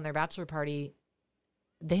 15 people on their bachelor party,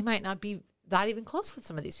 they might not be that even close with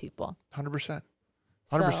some of these people. 100%.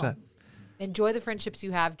 100%. So, enjoy the friendships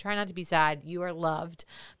you have. Try not to be sad. You are loved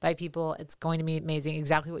by people. It's going to be amazing.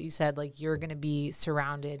 Exactly what you said. Like you're going to be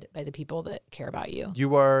surrounded by the people that care about you.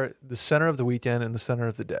 You are the center of the weekend and the center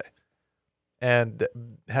of the day. And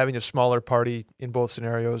having a smaller party in both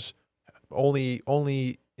scenarios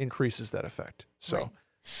only increases that effect. So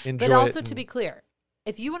enjoy it. But also to be clear,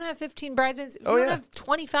 if you want to have 15 bridesmaids, if you want to have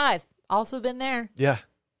 25, also been there. Yeah.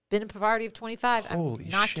 Been a party of 25. Holy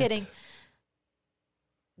I'm not shit. kidding.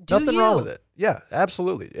 Nothing wrong with it. Yeah,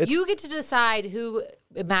 absolutely. You get to decide who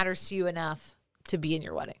matters to you enough to be in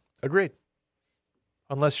your wedding. Agreed.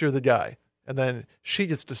 Unless you're the guy. And then she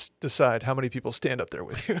gets to decide how many people stand up there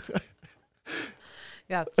with you.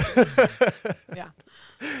 Yeah. Yeah.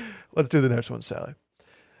 Let's do the next one, Sally.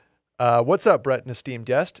 What's up, Brett, an esteemed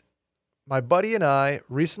guest? My buddy and I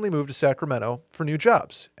recently moved to Sacramento for new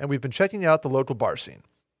jobs, and we've been checking out the local bar scene.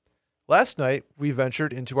 Last night, we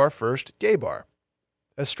ventured into our first gay bar.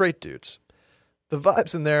 As straight dudes. The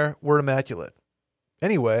vibes in there were immaculate.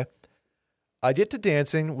 Anyway, I get to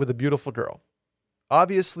dancing with a beautiful girl.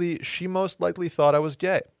 Obviously, she most likely thought I was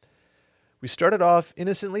gay. We started off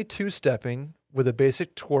innocently two-stepping with a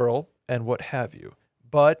basic twirl and what have you.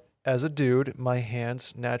 But as a dude, my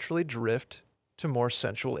hands naturally drift to more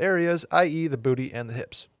sensual areas, i.e. the booty and the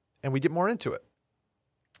hips. And we get more into it.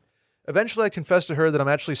 Eventually, I confess to her that I'm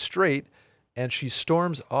actually straight, and she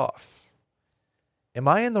storms off. Am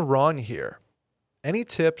I in the wrong here? Any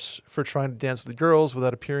tips for trying to dance with girls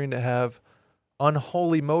without appearing to have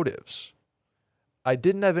unholy motives? I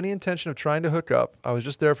didn't have any intention of trying to hook up. I was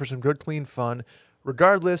just there for some good, clean fun.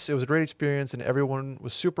 Regardless, it was a great experience and everyone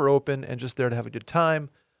was super open and just there to have a good time.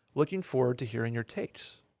 Looking forward to hearing your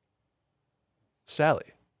takes.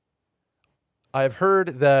 Sally, I've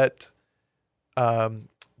heard that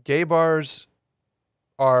gay bars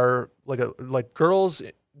are like girls.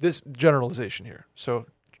 This generalization here, so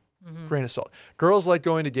grain of salt. Girls like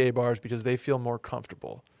going to gay bars because they feel more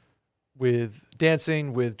comfortable with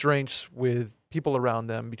dancing, with drinks, with people around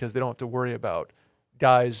them because they don't have to worry about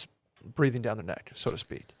guys breathing down their neck, so to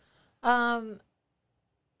speak.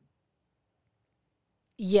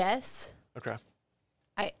 Yes. Okay.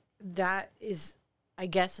 That is, I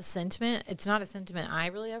guess, a sentiment. It's not a sentiment I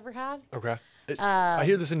really ever had. Okay. I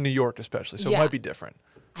hear this in New York especially, so it might be different.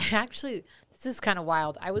 This is kind of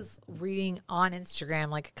wild. I was reading on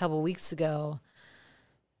Instagram like a couple weeks ago.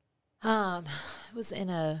 It was in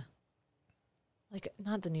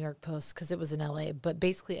not the New York Post because it was in LA, but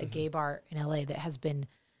basically a gay bar in LA that has been,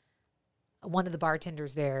 one of the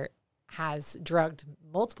bartenders there has drugged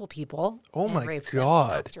multiple people. Oh and my raped God.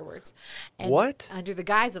 them afterwards. And what? Under the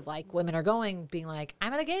guise of like women are going, being like,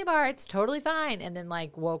 I'm at a gay bar, it's totally fine. And then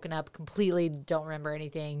like woken up completely, don't remember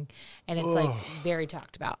anything. And it's like very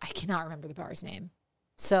talked about. I cannot remember the bar's name.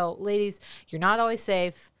 So ladies, you're not always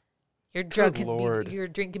safe. Your drink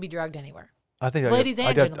can be drugged anywhere. I think ladies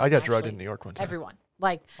and gentlemen, I got drugged in New York one time. Everyone.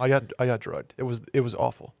 Like I got drugged. It was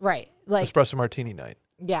awful. Right. Like espresso martini night.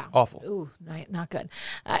 Yeah. Awful. Ooh, not good.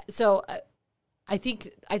 So I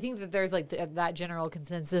think that there's like that general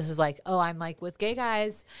consensus is like, oh, I'm like with gay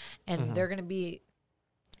guys and they're going to be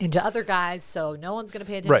into other guys, so no one's going to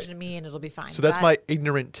pay attention to me, and it'll be fine. So that's my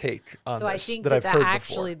ignorant take on so this. I think that I've heard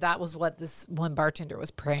actually before. that was what this one bartender was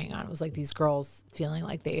preying on. It was like these girls feeling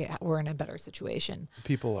like they were in a better situation.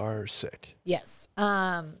 People are sick. Yes.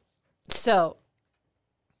 So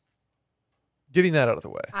getting that out of the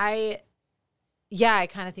way. I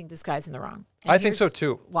kind of think this guy's in the wrong. And I think so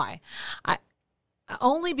too. Why?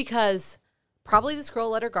 Only because probably this girl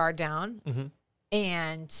let her guard down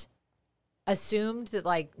and assumed that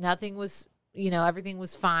like nothing was, everything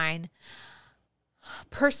was fine.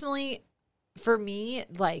 Personally, for me,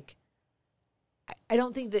 like, I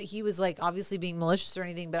don't think that he was like obviously being malicious or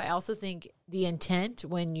anything, but I also think the intent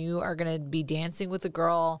when you are going to be dancing with a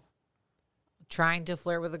girl, trying to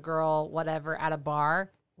flirt with a girl, whatever, at a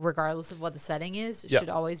bar, regardless of what the setting is, should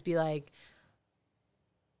always be like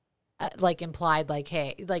implied, like,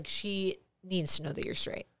 hey, like she needs to know that you're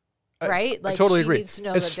straight. Right? I totally agree. Needs to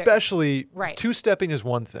know especially right. Two-stepping is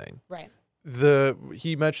one thing. Right.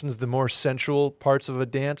 He mentions the more sensual parts of a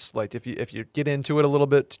dance, like if you get into it a little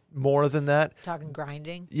bit more than that. Talking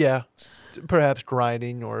grinding. Yeah. Perhaps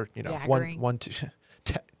grinding or, daggering. one two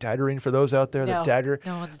daggering for those out there that dagger.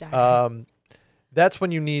 No one's daggering. That's when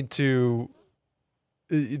you need to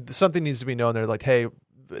something needs to be known there, like, hey,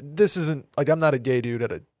 this isn't like I'm not a gay dude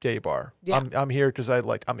at a gay bar. Yeah. I'm here because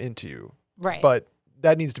I'm into you. Right. But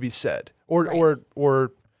that needs to be said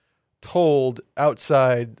or told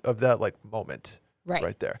outside of that like moment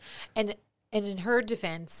right there. And in her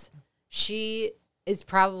defense, she is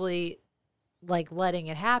probably like letting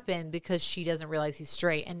it happen because she doesn't realize he's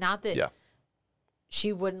straight, and not that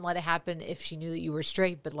she wouldn't let it happen if she knew that you were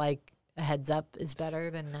straight, but like a heads up is better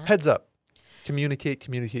than none. Heads up.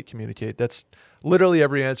 Communicate. That's literally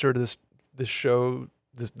every answer to this show,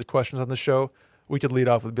 the questions on the show. We could lead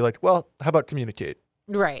off with be like, well, how about communicate?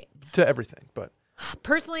 Right. To everything. But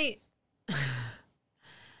personally,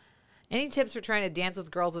 any tips for trying to dance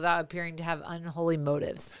with girls without appearing to have unholy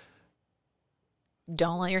motives?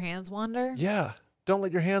 Don't let your hands wander. Yeah. Don't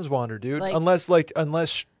let your hands wander, dude. Like, unless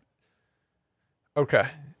okay.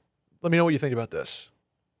 Let me know what you think about this.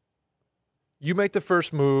 You make the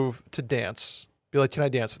first move to dance. Be like, can I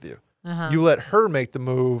dance with you? You let her make the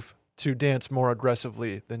move to dance more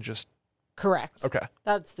aggressively than just. Correct. Okay.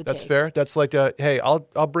 That's take. Fair. That's like hey,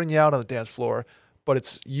 I'll bring you out on the dance floor, but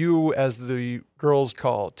it's you as the girl's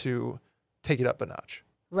call to take it up a notch.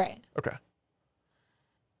 Right. Okay.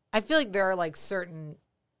 I feel like there are like certain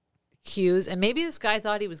cues, and maybe this guy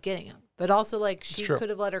thought he was getting him, but also like she could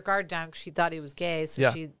have let her guard down because she thought he was gay.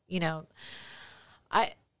 So she,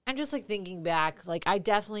 I'm just like thinking back, like I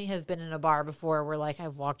definitely have been in a bar before where like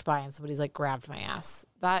I've walked by and somebody's like grabbed my ass.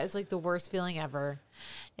 That is like the worst feeling ever.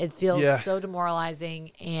 It feels so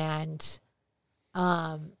demoralizing. And,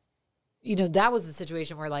 that was a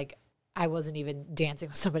situation where like I wasn't even dancing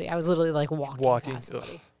with somebody. I was literally like walking past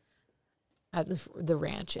somebody at the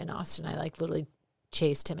ranch in Austin. I like literally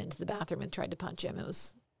chased him into the bathroom and tried to punch him.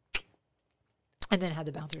 And then had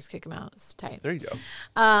the bouncers kick him out. It was tight. There you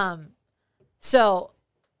go. So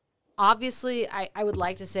obviously I would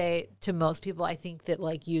like to say to most people, I think that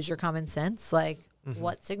like use your common sense. Like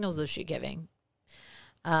what signals is she giving?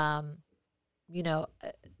 Consent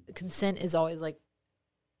is always like,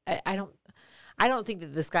 I don't think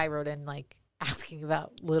that this guy wrote in like asking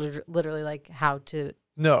about literally like how to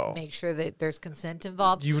make sure that there's consent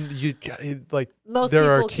involved. You like most there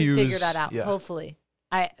people are cues, can figure that out. Yeah. Hopefully,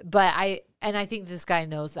 I think this guy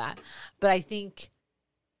knows that, but I think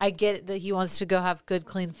I get that he wants to go have good,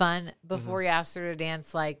 clean fun before he asks her to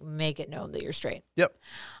dance. Like, make it known that you're straight. Yep.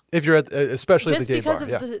 If you're especially just at the gay bar, just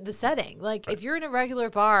because of the setting. Like, if you're in a regular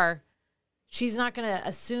bar, she's not going to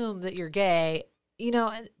assume that you're gay.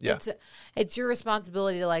 It's your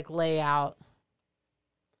responsibility to like lay out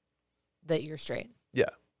that you're straight. Yeah.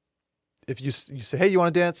 If you say, hey, you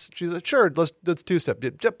want to dance? She's like, sure, let's two-step.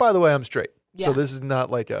 By the way, I'm straight. Yeah. So this is not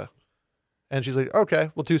like and she's like, okay,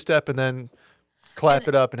 we'll two-step and then clap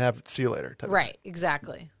it up and see you later. Right.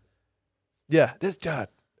 Exactly. Yeah.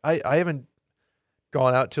 I haven't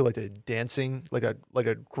gone out to like a dancing, like a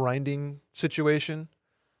grinding situation,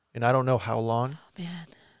 and I don't know how long. Oh, man.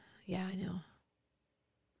 Yeah, I know.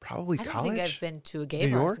 Probably college. I don't think I've been to a gay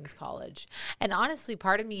bar since college. And honestly,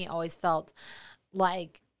 part of me always felt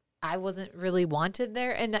like I wasn't really wanted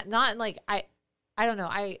there. And not like, I don't know.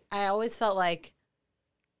 I always felt like,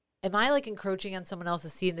 am I like encroaching on someone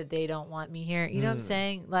else's scene that they don't want me here? You know what I'm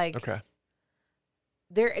saying? Like, okay.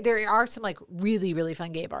 There are some like really, really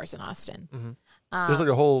fun gay bars in Austin. Mm-hmm. There's like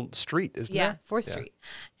a whole street, isn't there? Yeah, 4th Street.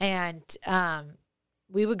 And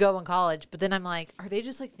we would go in college, but then I'm like, are they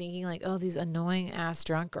just like thinking like, oh, these annoying ass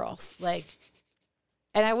drunk girls? Like,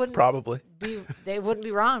 And I wouldn't probably they wouldn't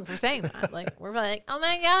be wrong for saying that. Like, we're probably like, oh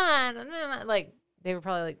my God. Like, they were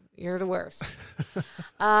probably like, you're the worst.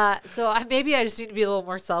 So maybe I just need to be a little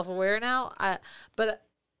more self-aware now. But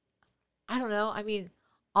I don't know. I mean,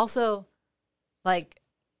 also, like,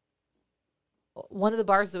 one of the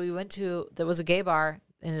bars that we went to that was a gay bar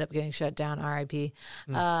ended up getting shut down, RIP,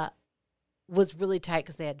 was really tight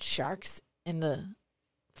because they had sharks in the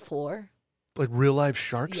floor. Like real life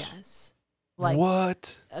sharks? Yes. Like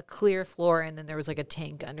what? A clear floor, and then there was like a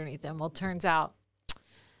tank underneath them. Well, it turns out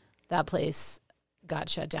that place got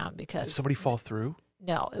shut down because... Did somebody fall through?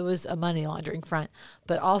 No, it was a money laundering front.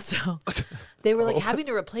 But also, they were like having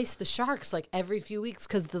to replace the sharks like every few weeks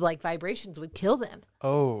because the like vibrations would kill them.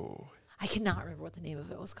 Oh. I cannot remember what the name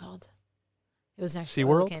of it was called. It was next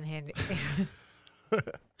SeaWorld? to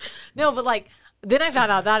No, but like, then I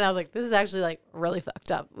found out that and I was like, this is actually like really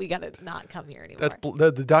fucked up. We got to not come here anymore.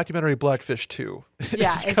 That's the documentary Blackfish 2.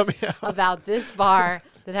 Yeah, it's about this bar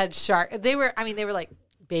that had sharks. They were like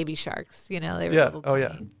baby sharks, you know? They were little tiny.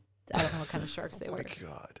 Yeah. I don't know what kind of sharks they were. Oh my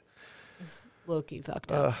God. It's low-key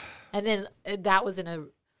fucked up. And then that was in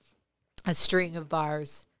a string of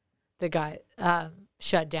bars that got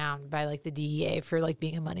shut down by like the DEA for like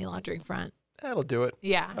being a money laundering front. That'll do it.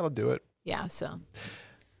 Yeah. That'll do it. Yeah, so.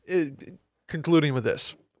 Concluding with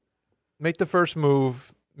this. Make the first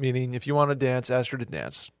move, meaning if you want to dance, ask her to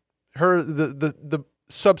dance. The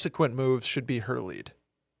subsequent moves should be her lead.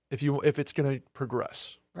 If it's going to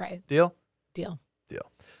progress. Right. Deal? Deal.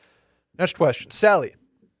 Next question. Sally,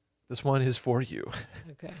 this one is for you.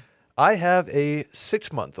 Okay. I have a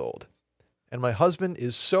 6-month-old, and my husband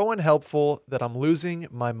is so unhelpful that I'm losing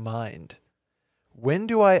my mind. When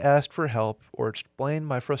do I ask for help or explain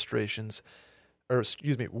my frustrations?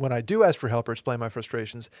 When I do ask for help or explain my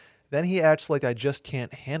frustrations, then he acts like I just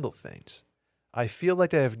can't handle things. I feel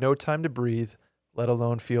like I have no time to breathe, let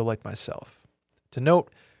alone feel like myself. To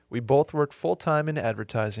note, we both work full-time in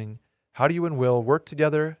advertising. How do you and Will work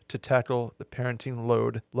together to tackle the parenting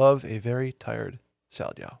load? Love, a very tired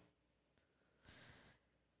Saldio.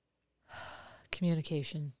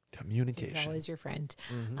 Communication. Communication is always your friend.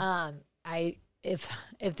 Mm-hmm. If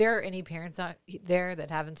there are any parents out there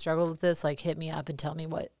that haven't struggled with this, like, hit me up and tell me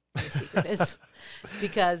what your secret is,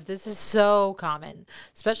 because this is so common,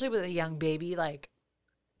 especially with a young baby. Like,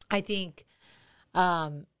 I think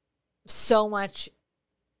so much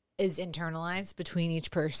is internalized between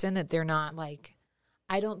each person that they're not like,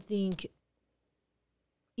 I don't think,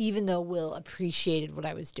 even though Will appreciated what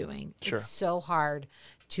I was doing, sure, it's so hard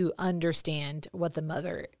to understand what the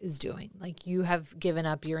mother is doing. Like, you have given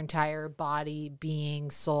up your entire body,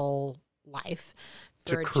 being, soul, life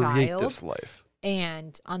for a child. To create this life.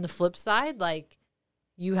 And on the flip side, like,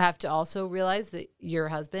 you have to also realize that your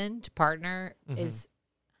husband, partner, is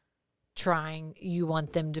trying. You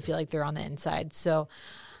want them to feel like they're on the inside. So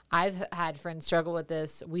I've had friends struggle with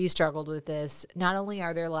this. We struggled with this. Not only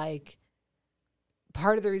are there like,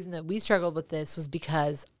 part of the reason that we struggled with this was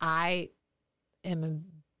because I am a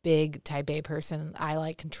big type A person. I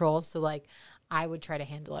like control. So like, I would try to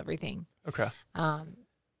handle everything. Okay.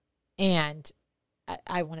 And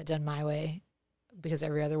I want it done my way because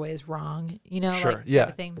every other way is wrong, you know, sure. like yeah. type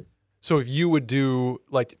of thing. So if you would do,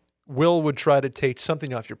 like, Will would try to take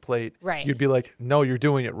something off your plate. Right. You'd be like, no, you're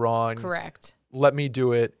doing it wrong. Correct. Let me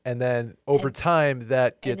do it. And then over time,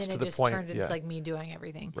 that gets to the point. And then it just turns into like me doing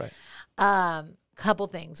everything. Right. Couple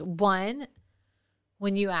things. One,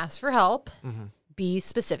 when you ask for help, be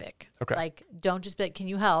specific. Okay. Like, don't just be like, can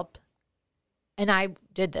you help? And I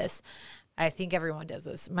did this. I think everyone does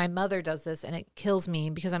this. My mother does this, and it kills me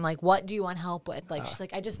because I'm like, what do you want help with? Like, she's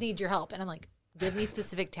like, I just need your help. And I'm like, give me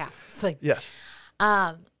specific tasks. Like, yes.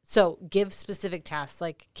 So give specific tasks.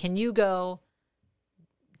 Like, can you go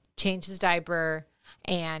change his diaper?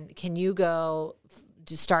 And can you go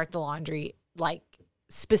to start the laundry? Like,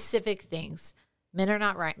 specific things. Men are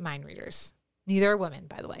not mind readers. Neither are women,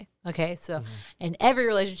 by the way. Okay. So in every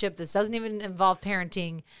relationship, this doesn't even involve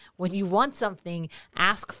parenting. When you want something,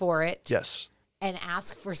 ask for it. Yes. And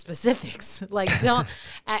ask for specifics. Like, don't,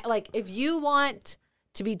 like, if you want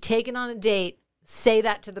to be taken on a date, say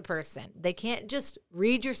that to the person. They can't just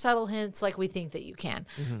read your subtle hints like we think that you can.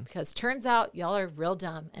 Because turns out y'all are real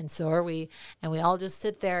dumb, and so are we. And we all just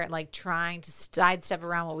sit there like trying to sidestep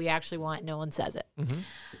around what we actually want. No one says it.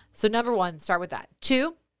 So number one, start with that.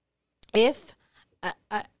 Two, if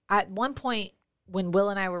at one point when Will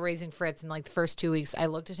and I were raising Fritz in like the first 2 weeks, I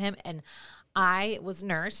looked at him, and I was a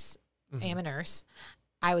nurse. I am a nurse.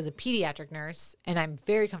 I was a pediatric nurse, and I'm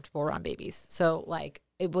very comfortable around babies. So like,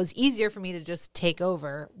 it was easier for me to just take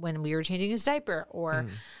over when we were changing his diaper, or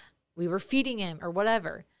we were feeding him or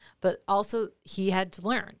whatever. But also he had to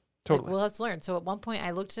learn. Totally. Like, well, let's learn. So at one point I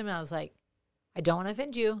looked at him and I was like, I don't want to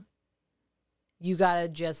offend you. You got to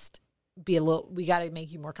just we got to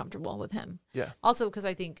make you more comfortable with him. Yeah. Also, because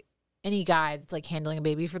I think any guy that's like handling a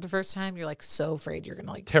baby for the first time, you're like so afraid you're going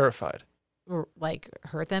to like. Terrified. Or like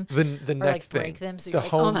hurt them. The or next like thing. Break them. So you're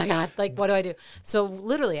like, oh my God, like what do I do? So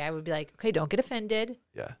literally I would be like, okay, don't get offended.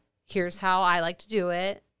 Yeah. Here's how I like to do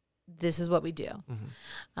it. This is what we do.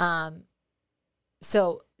 Mm-hmm.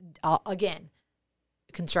 So again,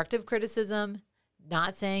 constructive criticism,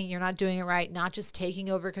 not saying you're not doing it right, not just taking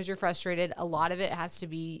over because you're frustrated. A lot of it has to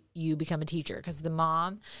be you become a teacher because the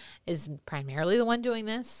mom is primarily the one doing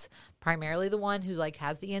this, primarily the one who like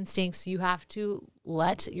has the instincts. You have to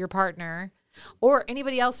let your partner or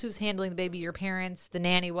anybody else who's handling the baby, your parents, the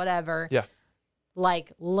nanny, whatever,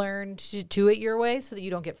 like learn to do it your way so that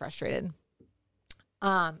you don't get frustrated.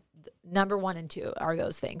 Number 1 and 2 are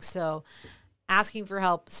those things. So asking for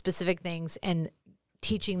help, specific things, and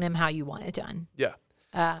teaching them how you want it done. Yeah.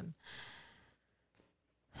 The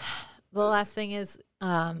last thing is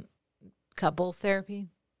couples therapy.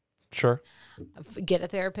 Sure. Get a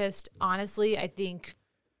therapist. Honestly, I think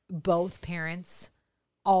both parents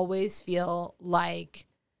always feel like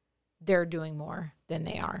they're doing more than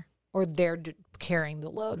they are, or they're carrying the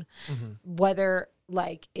load. Mm-hmm. Whether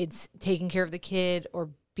like it's taking care of the kid or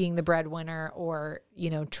being the breadwinner or, you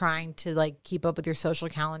know, trying to like keep up with your social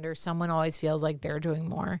calendar, someone always feels like they're doing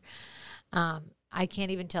more. I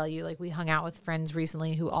can't even tell you, like we hung out with friends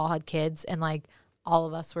recently who all had kids and like all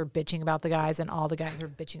of us were bitching about the guys and all the guys were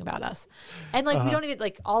bitching about us. And like, we don't even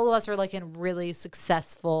like, all of us are like in really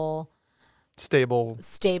successful, stable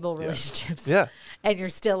relationships. Yeah. And you're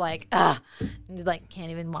still like, and you like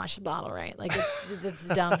can't even wash the bottle right. Like it's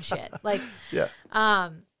dumb shit. Like, yeah.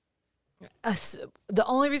 The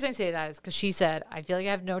only reason I say that is because she said, I feel like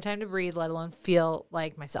I have no time to breathe, let alone feel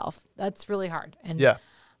like myself. That's really hard. And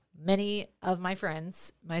many of my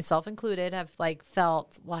friends, myself included, have like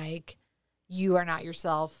felt like you are not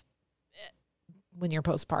yourself when you're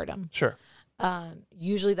postpartum. Sure.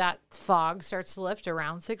 Usually that fog starts to lift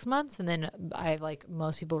around 6 months. And then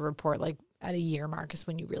most people report like at a year mark is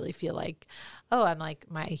when you really feel like, oh, I'm like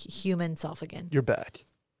my human self again. You're back.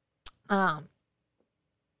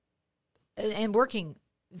 And working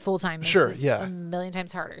full-time makes this a million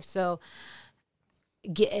times harder. So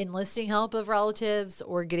enlisting help of relatives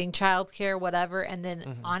or getting childcare, whatever. And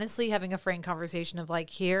then honestly having a frank conversation of like,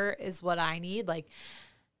 here is what I need. Like,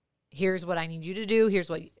 here's what I need you to do. Here's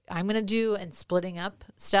what I'm going to do, and splitting up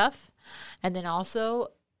stuff. And then also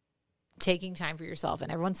taking time for yourself.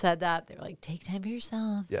 And everyone said that. They're like, take time for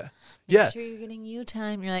yourself. Yeah. Make sure you're getting you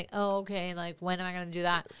time. You're like, oh, okay. Like, when am I going to do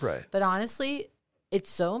that? Right. But honestly, it's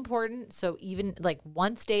so important. So even like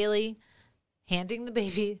once daily, handing the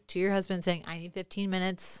baby to your husband saying, I need 15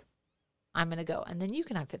 minutes. I'm going to go. And then you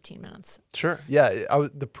can have 15 minutes. Sure. Yeah.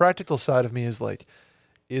 The practical side of me is like,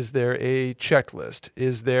 is there a checklist?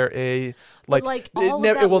 Is there a like all of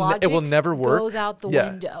that logic it will never work. Goes out the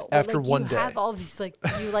window. After like, one you day. have all these like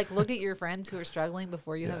you like look at your friends who are struggling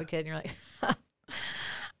before you have a kid and you're like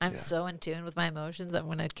I'm so in tune with my emotions, I'm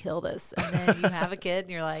gonna kill this. And then you have a kid and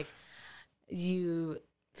you're like, you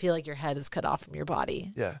feel like your head is cut off from your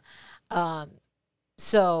body. Yeah.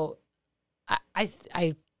 So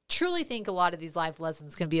I truly think a lot of these life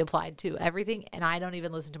lessons can be applied to everything, and I don't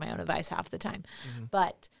even listen to my own advice half the time. Mm-hmm.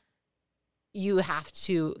 But you have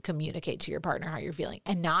to communicate to your partner how you're feeling,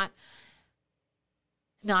 and not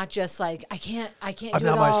just like I can't do it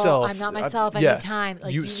all. I'm not myself. I need time.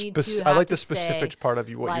 Like you need to. I like the specific part of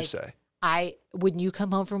what you say. When you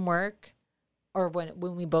come home from work, or when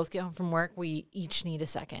we both get home from work, we each need a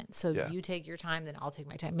second. So you take your time, then I'll take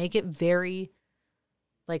my time. Make it very.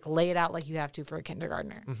 Like lay it out like you have to for a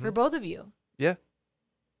kindergartner, for both of you. Yeah.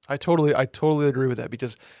 I totally agree with that,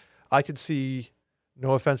 because I could see,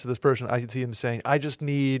 no offense to this person, I could see him saying, I just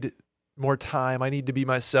need more time. I need to be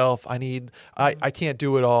myself. I can't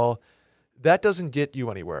do it all. That doesn't get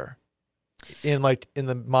you anywhere. In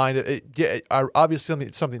the mind,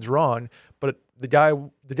 obviously something's wrong, but the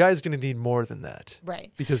guy's going to need more than that.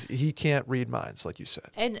 Right. Because he can't read minds, like you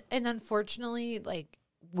said. And unfortunately, like,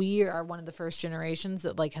 we are one of the first generations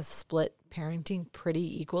that like has split parenting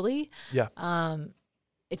pretty equally. Yeah.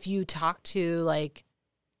 If you talk to like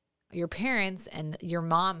your parents, and your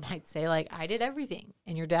mom might say like, I did everything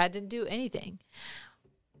and your dad didn't do anything.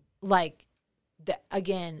 Like,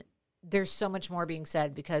 again, there's so much more being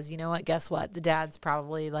said, because you know what? Guess what? The dad's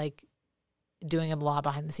probably like doing a lot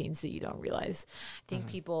behind the scenes that you don't realize. I think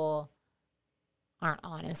people aren't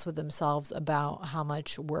honest with themselves about how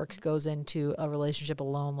much work goes into a relationship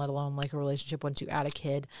alone, let alone like a relationship once you add a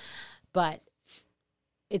kid. But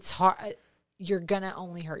it's hard. You're going to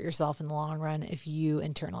only hurt yourself in the long run if you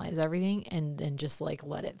internalize everything and then just like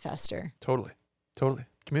let it fester. Totally.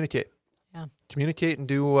 Communicate. Yeah. Communicate and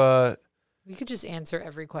do. We could just answer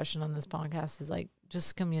every question on this podcast is like,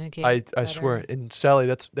 just communicate. I swear. And Sally,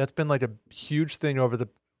 that's been like a huge thing over the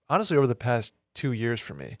past 2 years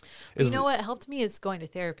for me. You know what helped me is going to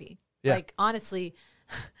therapy. Yeah. Like, honestly,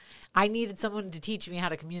 I needed someone to teach me how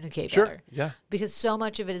to communicate Sure. better. Yeah. Because so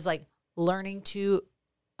much of it is like learning to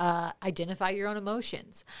identify your own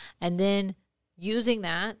emotions and then using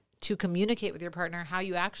that to communicate with your partner how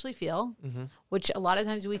you actually feel, which a lot of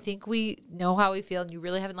times we think we know how we feel and you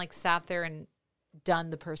really haven't like sat there and done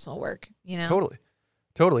the personal work, you know?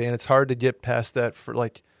 Totally. And it's hard to get past that for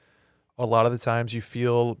like a lot of the times you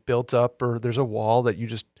feel built up or there's a wall that you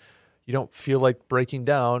don't feel like breaking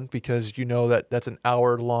down because you know that that's an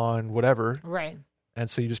hour long whatever. Right. And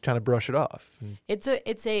so you just kind of brush it off. It's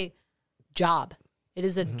a job. It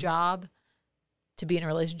is a job to be in a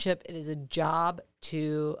relationship. It is a job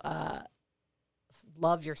to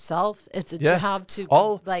love yourself. It's a job to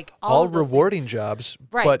all rewarding jobs,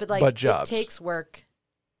 right? But jobs. It takes work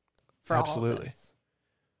for absolutely. All of us.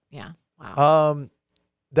 Yeah. Wow.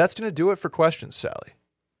 That's gonna do it for questions, Sally.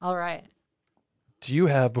 All right. Do you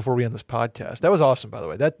have before we end this podcast? That was awesome, by the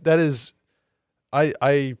way. That is,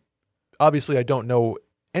 I obviously I don't know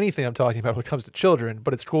anything I'm talking about when it comes to children,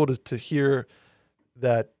 but it's cool to hear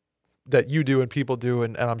that you do and people do,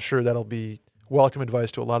 and I'm sure that'll be welcome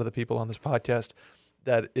advice to a lot of the people on this podcast.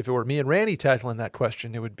 That if it were me and Randy tackling that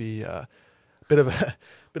question, it would be a bit of a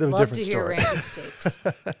different story. Love to hear Randy's takes.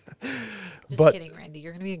 Just kidding, Randy.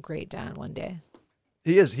 You're gonna be a great dad one day.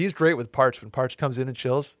 He is. He's great with Parch. When Parch comes in and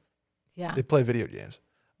chills, they play video games.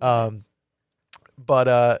 But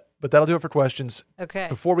that'll do it for questions. Okay.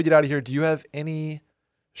 Before we get out of here, do you have any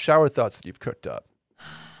shower thoughts that you've cooked up?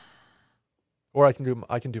 Or I can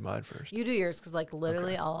do mine first. You do yours because like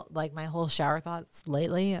literally all like my whole shower thoughts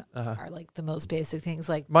lately are like the most basic things.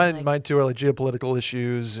 Like mine too are like geopolitical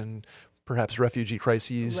issues and perhaps refugee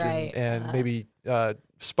crises and maybe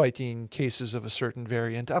spiking cases of a certain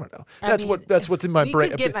variant. I don't know. That's what's in my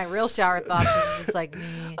brain. You could get my real shower thoughts and just like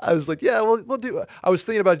me. I was like, yeah, we'll do. I was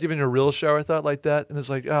thinking about giving a real shower thought like that, and it's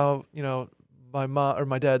like, oh, you know, my mom or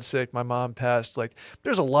my dad's sick, my mom passed. Like,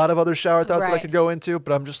 there's a lot of other shower thoughts that I could go into,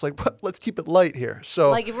 but I'm just like, let's keep it light here. So,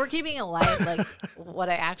 like, if we're keeping it light, like, what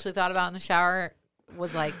I actually thought about in the shower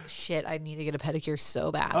was like, shit, I need to get a pedicure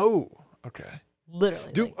so bad. Oh, okay.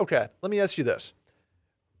 Literally. Okay. Let me ask you this: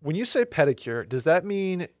 when you say pedicure, does that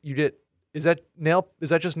mean you get? Is that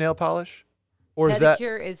just nail polish, or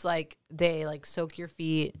pedicure is like they like soak your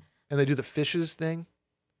feet and they do the fishes thing,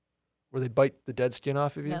 where they bite the dead skin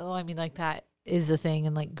off of you? No, I mean like that is a thing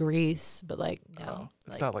in like Greece, but like no,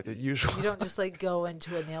 it's not like a usual. You don't just like go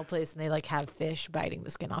into a nail place and they like have fish biting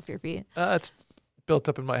the skin off your feet. It's built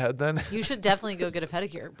up in my head then. You should definitely go get a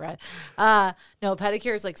pedicure, Brett. No,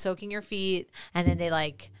 pedicure is like soaking your feet and then they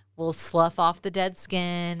like will slough off the dead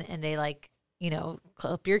skin and they like, you know,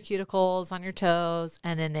 clip your cuticles on your toes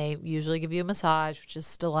and then they usually give you a massage, which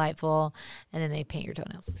is delightful, and then they paint your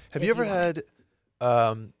toenails. Have you ever had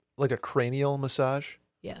like a cranial massage?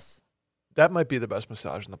 Yes. That might be the best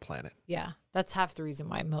massage on the planet. Yeah. That's half the reason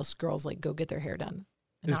why most girls like go get their hair done.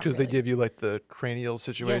 It's because they give you like the cranial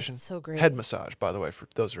situation. Yes, so great. Head massage, by the way, for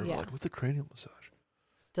those who are like, what's a cranial massage?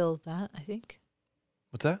 Still that, I think.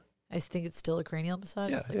 What's that? I think it's still a cranial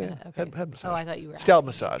massage. Yeah, okay. Head massage. Oh, I thought you were scalp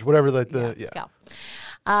massage, whatever scalp.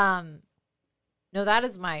 No,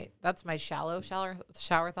 that's my shallow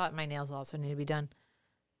shower thought. My nails also need to be done.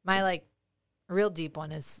 My like real deep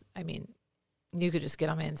one is, I mean, you could just get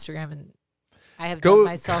on my Instagram and I have done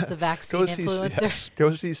myself the vaccine influencer.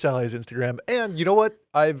 Go see Sally's Instagram. And you know what?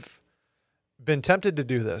 I've been tempted to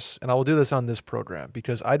do this, and I will do this on this program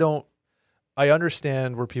because I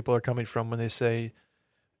understand where people are coming from when they say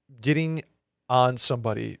getting on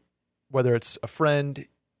somebody, whether it's a friend,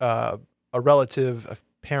 a relative, a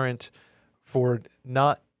parent, for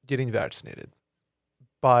not getting vaccinated.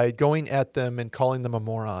 By going at them and calling them a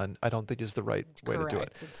moron, I don't think is the right way to do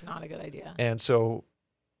it. It's not a good idea. And so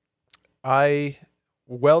I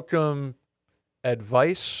welcome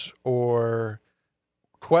advice or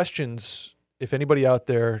questions if anybody out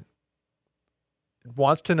there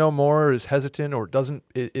wants to know more, is hesitant, or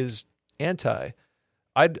is anti.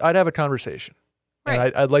 I'd have a conversation, right.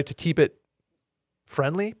 And I'd like to keep it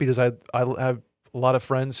friendly because I have a lot of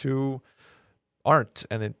friends who aren't,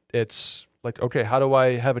 and it's Like, okay, how do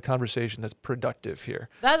I have a conversation that's productive here?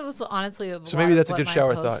 That was honestly so maybe that's a good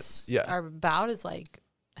shower thought. Yeah, are about is like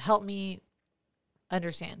help me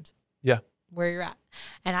understand. Yeah, where you're at,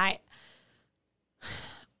 and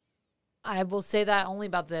I will say that only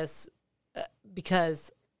about this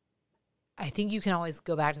because I think you can always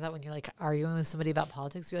go back to that when you're like arguing with somebody about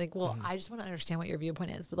politics. You're like, well, I just want to understand what your viewpoint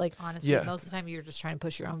is. But like, honestly, most of the time you're just trying to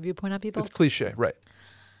push your own viewpoint on people. It's cliche, right?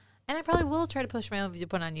 And I probably will try to push my own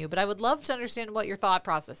viewpoint on you, but I would love to understand what your thought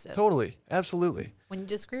process is. Totally. Absolutely. When you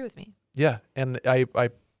disagree with me. Yeah. And I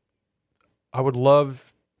would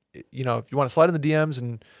love, if you want to slide in the DMs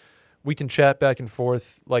and we can chat back and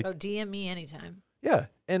forth. Like, DM me anytime. Yeah.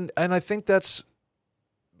 And I think that's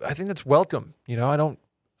welcome. I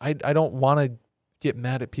don't want to get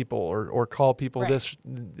mad at people or call people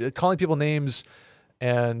calling people names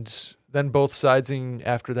and then both siding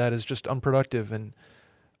after that is just unproductive. And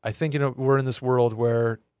I think, we're in this world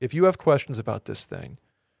where if you have questions about this thing,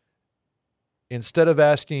 instead of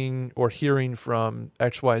asking or hearing from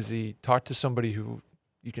XYZ, talk to somebody who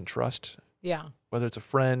you can trust. Yeah. Whether it's a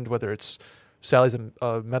friend, whether it's Sally's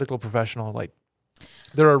a medical professional, like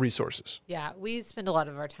there are resources. Yeah. We spend a lot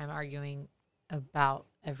of our time arguing about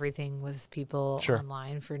everything with people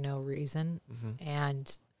online for no reason. Mm-hmm.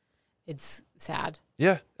 And it's sad.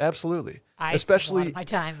 Yeah, absolutely. I spend a lot of my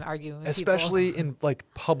time arguing with especially people. in like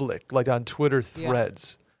public, like on Twitter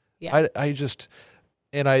threads. Yeah. I just,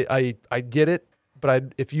 and I get it,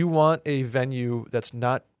 but if you want a venue that's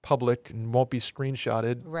not public and won't be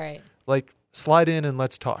screenshotted, right? Like slide in and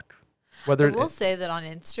let's talk. I will say that on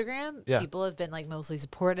Instagram, people have been like mostly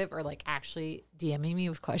supportive or like actually DMing me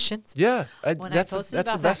with questions. Yeah, when I posted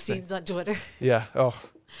about vaccines on Twitter. Yeah. Oh.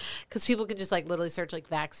 Because people can just like literally search like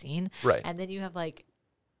vaccine. Right. And then you have like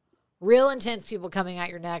real intense people coming at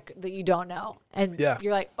your neck that you don't know. And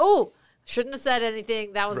you're like, oh, shouldn't have said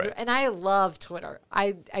anything. That was, and I love Twitter.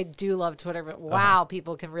 I do love Twitter, but wow,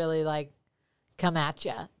 people can really like come at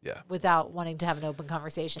you without wanting to have an open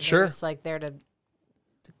conversation. Sure. They're just like there to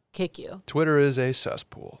kick you. Twitter is a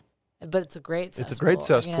cesspool. But it's a great cesspool. It's a great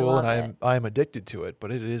cesspool, and I'm addicted to it, but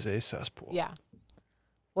it is a cesspool. Yeah.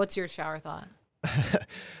 What's your shower thought?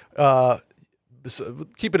 So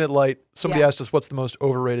keeping it light, somebody asked us what's the most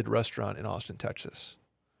overrated restaurant in Austin, Texas.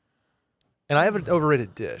 And I have an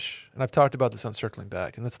overrated dish, and I've talked about this on Circling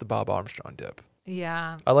Back, and that's the Bob Armstrong dip.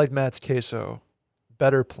 Yeah. I like Matt's queso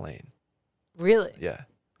better plain. Really? Yeah.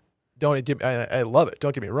 I love it.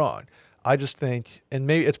 Don't get me wrong. I just think, and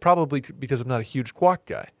maybe it's probably because I'm not a huge guac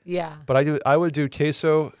guy. Yeah. But I would do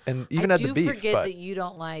queso and even at the beef. I do forget that you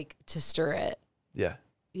don't like to stir it. Yeah.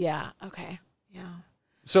 Yeah. Okay. Yeah.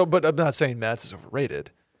 So, but I'm not saying Matt's is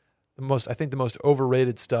overrated. I think the most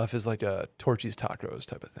overrated stuff is like a Torchy's tacos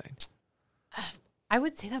type of thing. I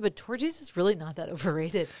would say that, but Torchy's is really not that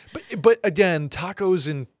overrated. But again, tacos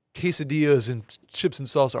and quesadillas and chips and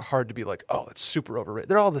salsa are hard to be like, oh, it's super overrated.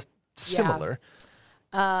 They're all similar.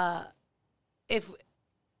 If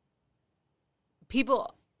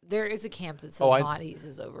people, there is a camp that says Maudie's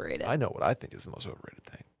is overrated. I know what I think is the most overrated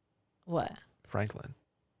thing. What? Franklin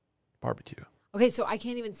barbecue. Okay, so I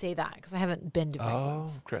can't even say that because I haven't been to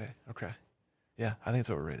Franklin's. Oh, okay. Yeah, I think it's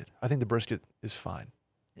overrated. I think the brisket is fine.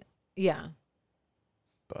 Yeah.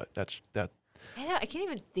 But that's that. I can't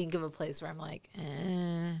even think of a place where I'm like,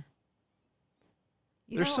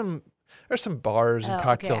 There's some bars and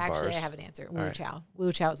cocktail bars. Actually, I have an answer. Wu Chow.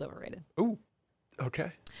 Wu Chow is overrated. Ooh,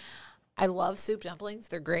 okay. I love soup dumplings.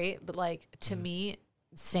 They're great. But like to me,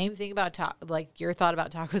 same thing about like your thought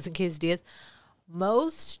about tacos and quesadillas.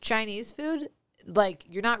 Most Chinese food, like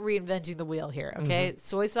you're not reinventing the wheel here, okay? Mm-hmm.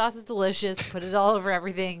 Soy sauce is delicious. Put it all over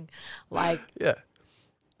everything. Like, yeah.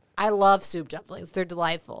 I love soup dumplings. They're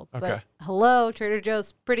delightful. Okay. But hello, Trader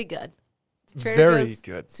Joe's, pretty good. Very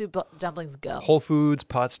good. Soup dumplings go. Whole Foods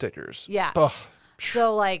pot stickers. Yeah. Ugh.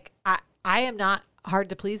 So like I am not hard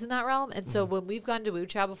to please in that realm, and so when we've gone to Wu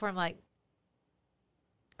Chow before, I'm like,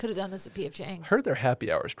 could have done this at P.F. Chang's. Heard their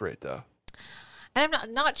happy hour is great though. And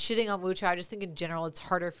I'm not shitting on Wu Chow. I just think in general it's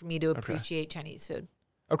harder for me to appreciate Chinese food.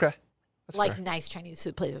 Okay. That's like fair. Nice Chinese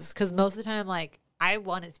food places, because most of the time, like I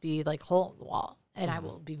want it to be like hole in the wall, and I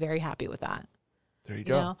will be very happy with that. There you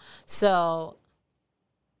go. So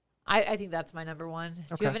I think that's my number one.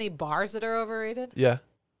 Do you have any bars that are overrated? Yeah.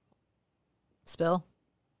 Spill.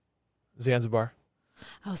 Zanzibar.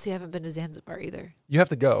 Oh, see, I haven't been to Zanzibar either. You have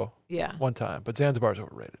to go. Yeah. One time, but Zanzibar is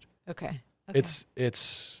overrated. Okay. It's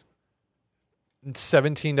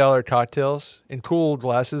 $17 cocktails in cool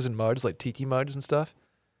glasses and mugs, like tiki mugs and stuff,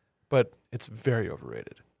 but it's very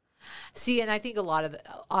overrated. See, and I think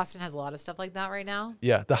Austin has a lot of stuff like that right now.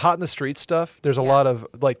 Yeah, the hot in the street stuff. There's a lot of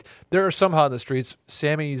like, there are some hot in the streets.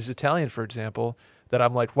 Sammy's Italian, for example, that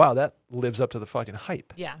I'm like, wow, that lives up to the fucking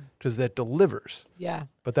hype. Yeah. Because that delivers. Yeah.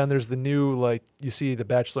 But then there's the new, like, you see the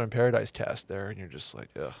Bachelor in Paradise cast there, and you're just like,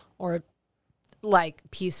 ugh. Or like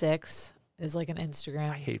P6 is like an Instagram.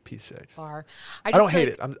 I hate P6 bar. I don't hate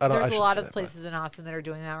it. There's a lot of places in Austin that are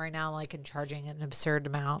doing that right now, like, and charging an absurd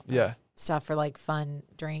amount of stuff for like fun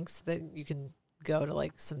drinks that you can go to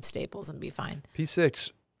like some Staples and be fine.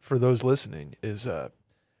 P6, for those listening, is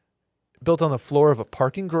built on the floor of a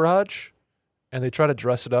parking garage, and they try to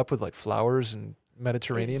dress it up with like flowers and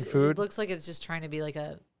Mediterranean food. It looks like it's just trying to be like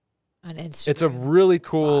an Instagram. It's a really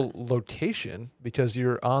cool location because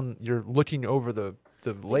you're looking over the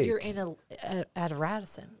lake. You're at a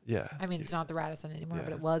Radisson. Yeah. I mean, it's not the Radisson anymore,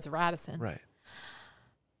 but it was a Radisson. Right.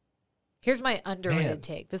 Here's my underrated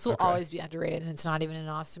take. This will always be underrated, and it's not even in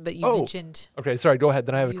Austin, but you mentioned... Okay, sorry, go ahead.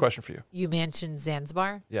 Then I have a question for you. You mentioned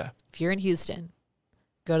Zanzibar. Yeah. If you're in Houston,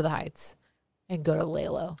 go to the Heights and go to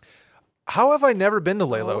Lalo. How have I never been to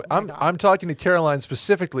Lalo? I'm talking to Caroline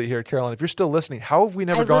specifically here. Caroline, if you're still listening, how have we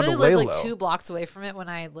never gone to Lalo? I literally lived like 2 blocks away from it when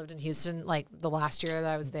I lived in Houston, like the last year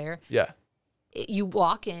that I was there. Yeah. You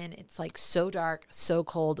walk in, it's like so dark, so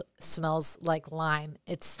cold, smells like lime.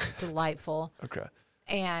 It's delightful. Okay.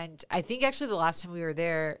 And I think actually the last time we were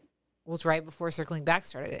there was right before Circling Back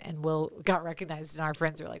started, and Will got recognized, and our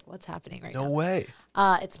friends were like, "What's happening right now?" No way.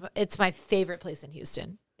 It's my favorite place in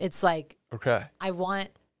Houston. It's like I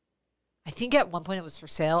think at one point it was for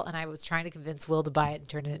sale, and I was trying to convince Will to buy it and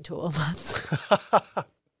turn it into a month.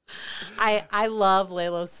 I love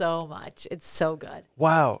Lalo so much. It's so good.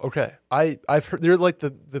 Wow. Okay. I've heard they're like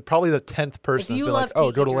the probably the 10th person that's been like,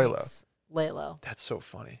 oh, go to Lalo. That's so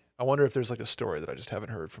funny. I wonder if there's like a story that I just haven't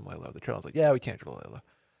heard from Lalo. The Caroline's like, yeah, we can't go to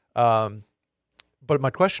Lalo. But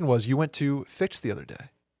my question was, you went to Fix the other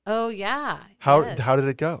day. Oh yeah. How did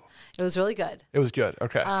it go? It was really good. It was good.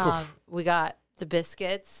 Okay. We got the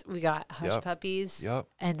biscuits. We got hush puppies. Yep.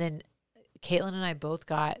 And then Caitlin and I both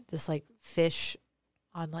got this like fish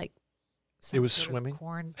on like some swimming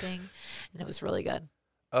corn thing, and it was really good.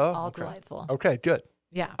 Oh, all delightful. Okay, good.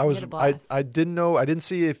 Yeah, I didn't know. I didn't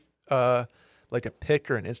see if like a pic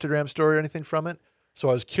or an Instagram story or anything from it. So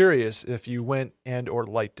I was curious if you went and or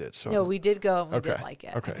liked it. So no, we did go and we did like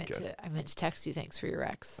it. Okay, I meant to text you. Thanks for your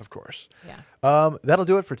ex. Of course. Yeah. That'll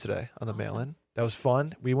do it for today on the mail-in. That was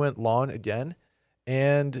fun. We went long again,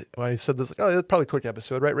 and when I said this, like, it's probably a quick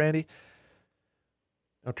episode, right, Randy?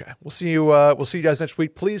 Okay, we'll see you. We'll see you guys next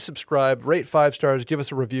week. Please subscribe, rate 5 stars, give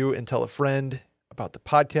us a review, and tell a friend about the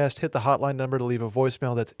podcast. Hit the hotline number to leave a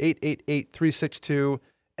voicemail. That's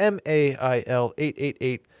 888-362-MAIL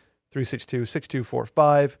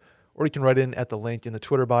 888-362-6245, or you can write in at the link in the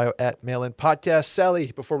Twitter bio at Mail-In Podcast.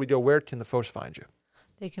 Sally, before we go, where can the folks find you?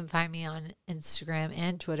 They can find me on Instagram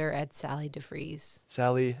and Twitter at Sally deFries.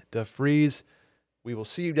 Sally deFries. We will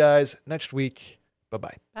see you guys next week.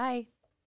 Bye-bye. Bye.